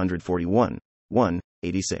 54141,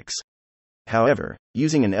 186. However,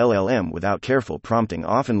 using an LLM without careful prompting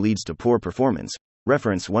often leads to poor performance,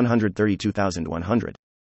 reference 132100.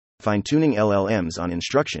 Fine-tuning LLMs on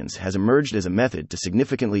instructions has emerged as a method to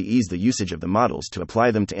significantly ease the usage of the models to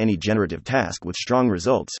apply them to any generative task with strong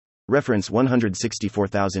results, reference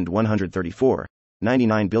 164134,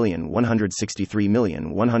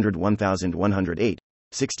 99,163,101,108,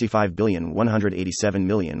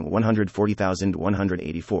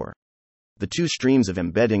 65,187,140,184. The two streams of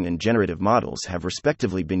embedding and generative models have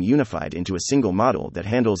respectively been unified into a single model that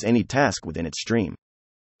handles any task within its stream.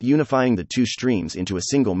 Unifying the two streams into a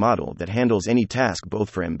single model that handles any task both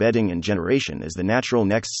for embedding and generation is the natural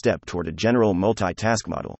next step toward a general multi-task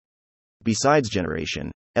model. Besides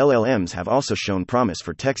generation, LLMs have also shown promise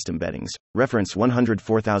for text embeddings, reference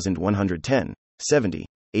 104110, 70,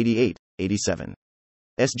 88, 87.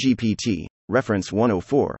 SGPT, reference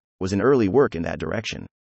 104, was an early work in that direction.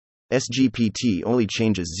 SGPT only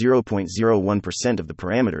changes 0.01% of the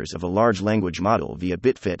parameters of a large language model via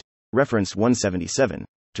bitfit, reference 177,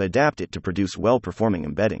 to adapt it to produce well-performing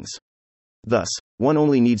embeddings. Thus, one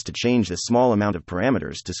only needs to change the small amount of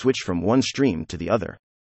parameters to switch from one stream to the other.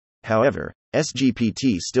 However,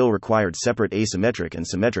 SGPT still required separate asymmetric and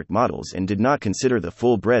symmetric models and did not consider the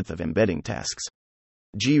full breadth of embedding tasks.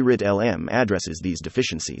 GRID-LM addresses these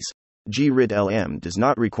deficiencies. GRID-LM does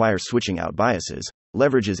not require switching out biases,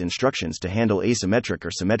 leverages instructions to handle asymmetric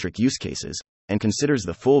or symmetric use cases, and considers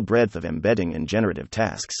the full breadth of embedding and generative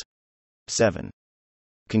tasks. 7.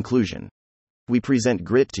 Conclusion. We present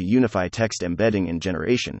GRIT to unify text embedding and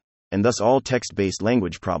generation, and thus all text-based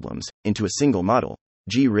language problems, into a single model,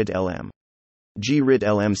 GRID-LM.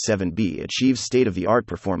 GRID-LM 7b achieves state-of-the-art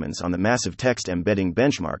performance on the massive text embedding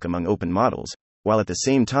benchmark among open models, while at the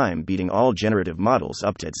same time beating all generative models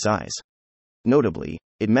up to its size. Notably,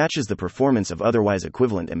 it matches the performance of otherwise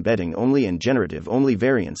equivalent embedding-only and generative-only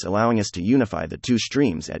variants, allowing us to unify the two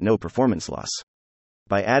streams at no performance loss.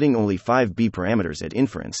 By adding only 5 B parameters at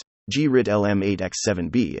inference, GRID-LM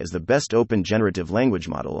 8x7b is the best open generative language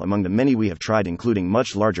model among the many we have tried, including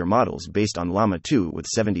much larger models based on Llama 2 with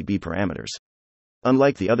 70 B parameters.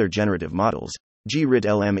 Unlike the other generative models,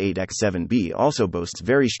 GRID-LM 8x7b also boasts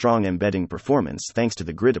very strong embedding performance thanks to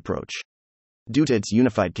the GRID approach. Due to its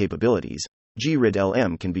unified capabilities,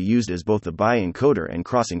 GRID-LM can be used as both the bi-encoder and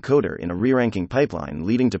cross-encoder in a re-ranking pipeline,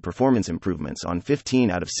 leading to performance improvements on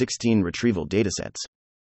 15 out of 16 retrieval datasets.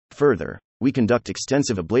 Further, we conduct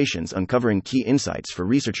extensive ablations uncovering key insights for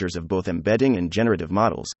researchers of both embedding and generative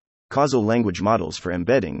models. Causal language models for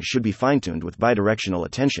embedding should be fine-tuned with bidirectional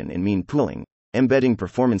attention in mean pooling. Embedding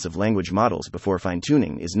performance of language models before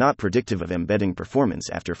fine-tuning is not predictive of embedding performance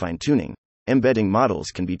after fine-tuning. Embedding models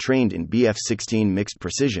can be trained in BF16 mixed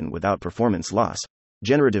precision without performance loss.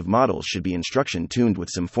 Generative models should be instruction tuned with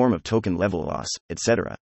some form of token level loss,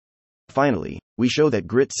 etc. Finally, we show that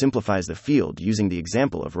GRIT simplifies the field using the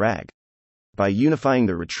example of RAG. By unifying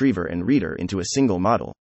the retriever and reader into a single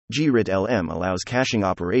model, GRIT-LM allows caching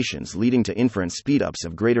operations leading to inference speedups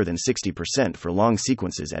of greater than 60% for long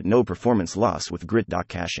sequences at no performance loss with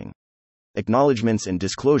GRIT.caching. Acknowledgements and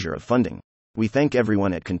disclosure of funding. We thank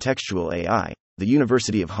everyone at Contextual AI, the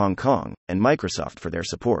University of Hong Kong, and Microsoft for their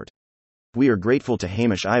support. We are grateful to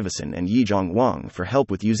Hamish Iveson and Yizhong Wang for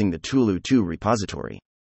help with using the Tulu 2 repository.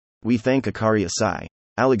 We thank Akari Asai,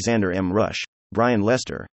 Alexander M. Rush, Brian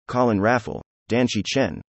Lester, Colin Raffel, Danchi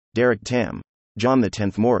Chen, Derek Tam, John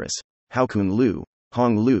X Morris, Haokun Liu,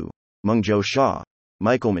 Hong Liu, Mungjo Shah,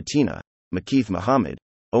 Michael Matina, Makeith Muhammad,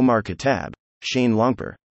 Omar Katab, Shane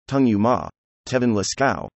Longper, Tungyu Ma, Tevin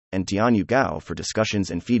Laskow, and Tianyu Gao for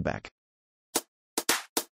discussions and feedback.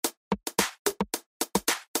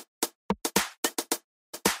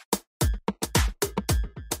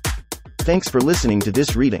 Thanks for listening to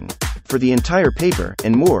this reading. For the entire paper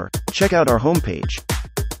and more, check out our homepage,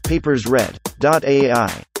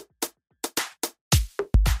 papersread.ai.